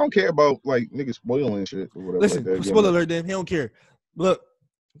don't care about like niggas spoiling shit or whatever. Listen, like that, spoiler alert, then he don't care. Look,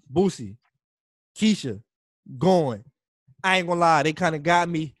 Boosie, Keisha, going. I ain't gonna lie, they kind of got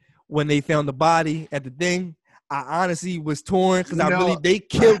me when they found the body at the thing. I honestly was torn because they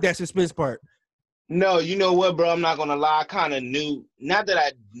killed that suspense part. No, you know what, bro? I'm not gonna lie. I kind of knew, not that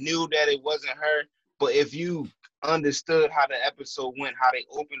I knew that it wasn't her, but if you understood how the episode went, how they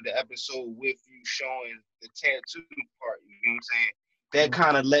opened the episode with you showing the tattoo part, you know what I'm saying? That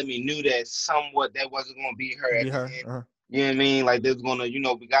kind of let me knew that somewhat that wasn't gonna be her at the end. You know what I mean? Like there's gonna,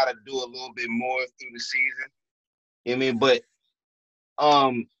 we gotta do a little bit more through the season. You know what I mean? But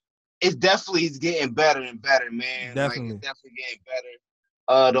it's definitely getting better and better, man. Definitely. Like, it's definitely getting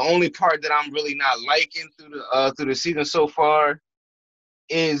better. The only part that I'm really not liking through the season so far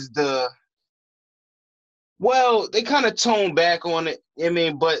is they kind of toned back on it. I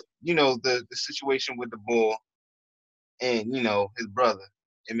mean, but the situation with the bull and his brother.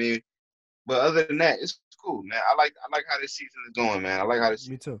 I mean, but other than that, it's cool, man. I like how this season is going, man. I like how this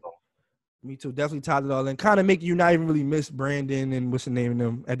season is going. Me too. Definitely tied it all in. Kind of make you not even really miss Brandon and what's the name of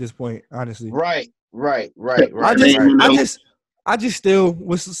them at this point, honestly. Right. I I just still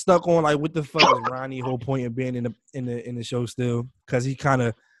was stuck on like what the fuck is Ronnie's whole point of being in the show still, because he kind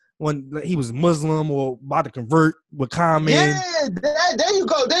of when he was Muslim or about to convert with Common. Yeah, there you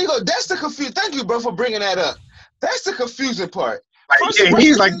go. That's the confusing. Thank you, bro, for bringing that up. That's the confusing part. Yeah,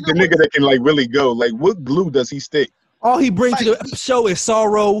 he's like the nigga that can like really go. Like, what glue does he stick? All he brings to the show is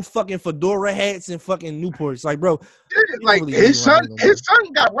sorrow, fucking fedora hats, and fucking Newports. Like, bro, like his son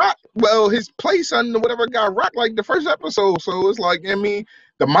got rocked. Well, his play son or whatever got rocked like the first episode. So it's like, I mean,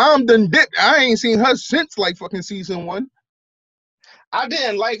 the mom done dipped. I ain't seen her since like fucking season 1. I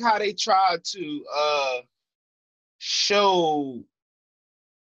didn't like how they tried to show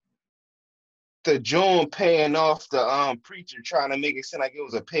the John paying off the preacher, trying to make it seem like it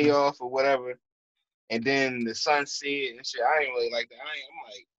was a payoff or whatever. And then the son said and shit. I ain't really like that.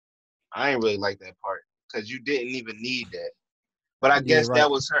 I ain't really like that part because you didn't even need that. But I guess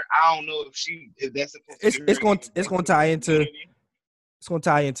that was her. I don't know if that's supposed to be. It's gonna tie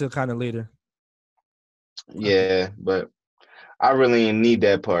into kind of later. Yeah, but I really didn't need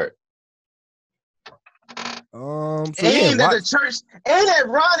that part. So the church, and that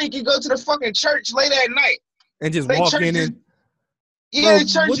Ronnie can go to the fucking church late at night and just walk in and. Yeah, bro, the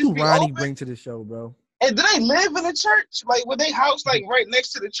church. What do Ronnie bring to the show, bro? And do they live in the church? Like, with they house like right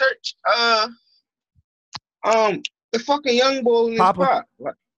next to the church? The fucking young boy is Papa.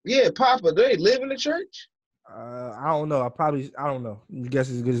 Yeah, Papa. Do they live in the church? I don't know. I don't know. I guess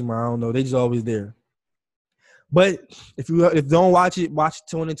it's as good as mine. I don't know. They just always there. But if you don't watch it,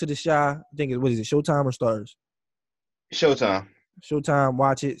 tune into the Shy. I think what is it? Showtime or Stars? Showtime.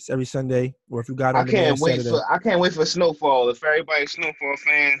 Watch it every Sunday, or if you got it on I can't wait for Snowfall. If everybody's Snowfall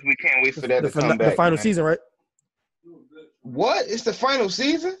fans, we can't wait for that to come back. The final season, right? What? It's the final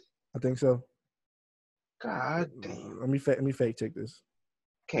season? I think so. God damn. Let me fake check this.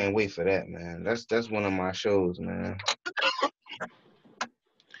 Can't wait for that, man. That's one of my shows, man.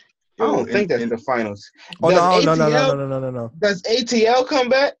 I don't think that's the finals. Oh, no. Does ATL come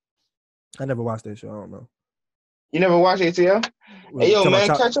back? I never watched that show. I don't know. You never watched ATL? Hey, yo, man,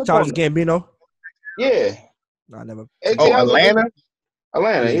 catch up Childish Gambino? Yeah. No, I never. ATL,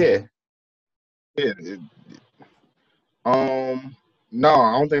 Atlanta? Yeah. Yeah. No,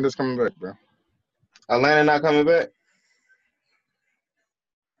 I don't think that's coming back, bro. Atlanta not coming back?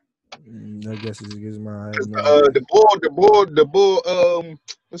 I guess it's as good as mine. The bull,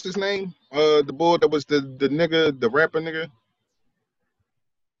 what's his name? The bull that was the nigga, the rapper nigga.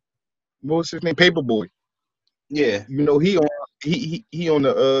 What was his name? Paperboy. Yeah. You know, he on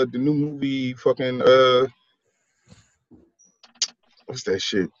the new movie fucking what's that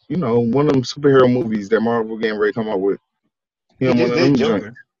shit? You know, one of them superhero movies that Marvel getting ready to come out with. He on one of them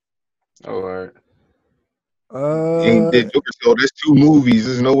joints. Oh, all right. Ain't did Joker, so there's 2 movies.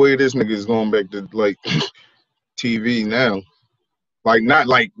 There's no way this nigga is going back to like TV now. Like not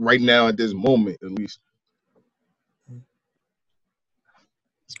like right now at this moment at least.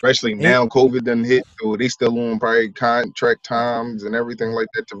 Especially now COVID done hit, so they still on probably contract times and everything like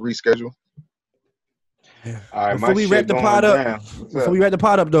that to reschedule. Yeah. All right, before we wrap the pot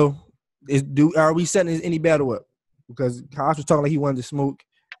up, though, are we setting any battle up? Because Kosh was talking like he wanted to smoke.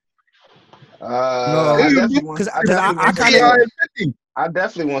 I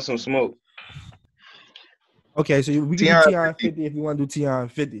definitely want some smoke. Okay, so we can do T.I. 50 if you want to do T.I.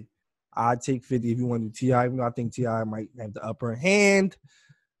 50. I'd take 50 if you want to do T.I., even though I think T.I. might have the upper hand.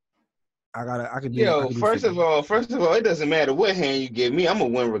 First of all, it doesn't matter what hand you give me. I'm gonna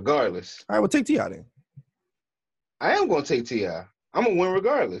win regardless. All right, well, take T.I. then. I am gonna take T.I. I'm gonna win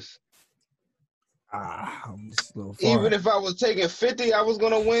regardless. I'm just a little far. Even if I was taking 50, I was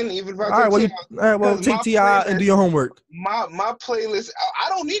gonna win. Even if I take T.I. and do your homework. My playlist. I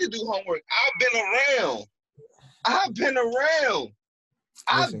don't need to do homework. I've been around.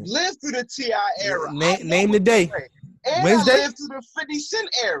 I've lived through the T.I. era. Name the day. And Wednesday? I lived through the 50 Cent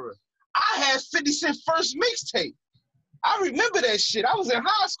era. I had 50 Cent first mixtape. I remember that shit. I was in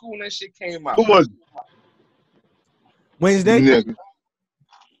high school when that shit came out. What was it? Wednesday? Nigga.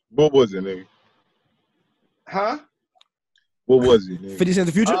 What was it, nigga? Huh? What was it, nigga? 50 Cent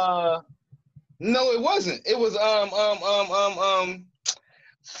the Future? No, it wasn't. It was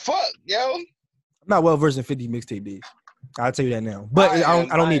fuck, yo. I'm not well versed in 50 mixtape days. I'll tell you that now. But I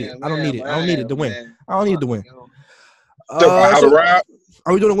don't need it. I don't need it to win. I don't need it to win.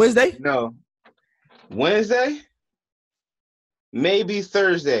 Are we doing Wednesday? No. Wednesday? Maybe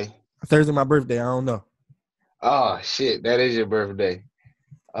Thursday. Thursday, my birthday. I don't know. Oh shit, that is your birthday.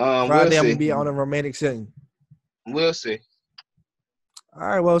 Friday, I'm gonna be on a romantic setting. We'll see. All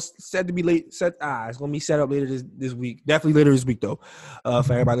right, well, it's set to be late. It's gonna be set up later this week. Definitely later this week though.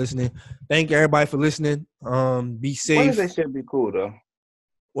 For everybody listening, thank everybody for listening. Be safe. Wednesday should be cool though.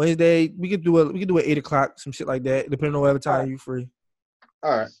 Wednesday we could do it 8:00, some shit like that, depending on whatever time you free.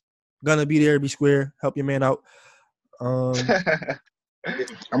 All right. Gonna be there, be square, help your man out. I'm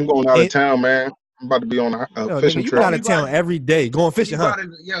going out of town, man. I'm about to be on a fishing trip. You out of town every day, going fishing, huh?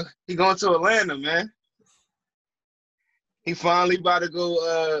 He going to Atlanta, man. He finally about to go.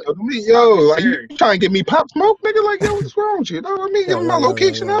 Like you trying to get me Pop Smoke, nigga? Like, yo, what's wrong with you? Know what I mean? Give me my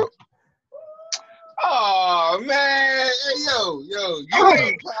location out. Oh man, hey, yo, you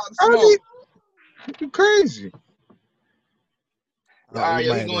ain't Pop Smoke. You crazy? All right,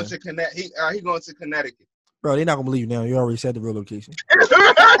 he going to Connecticut. He going to Connecticut. Bro, they're not gonna believe you now. You already said the real location.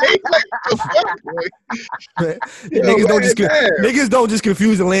 Niggas don't just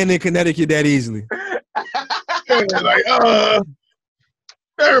confuse the land in Connecticut that easily. Like,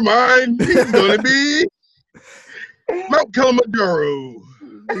 never mind. He's gonna be Mount Kilimanjaro. You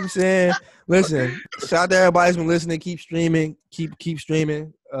know what I'm saying? Listen, shout out to everybody who's been listening. Keep streaming. Keep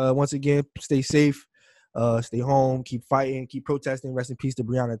streaming. Once again, stay safe. Stay home. Keep fighting. Keep protesting. Rest in peace to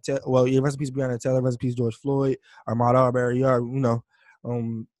Breonna Taylor. Well, yeah, rest in peace Breonna Taylor. Rest in peace George Floyd. Ahmaud Arbery.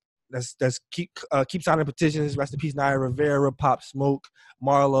 That's keep signing petitions. Rest in peace Naya Rivera, Pop Smoke,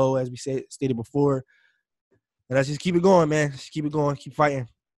 Marlo, as we stated before. And let's just keep it going, man. Just keep it going. Keep fighting.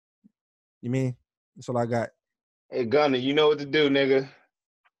 You mean? That's all I got. Hey, Gunner, you know what to do, nigga.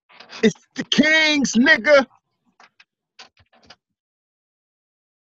 It's the Kings, nigga.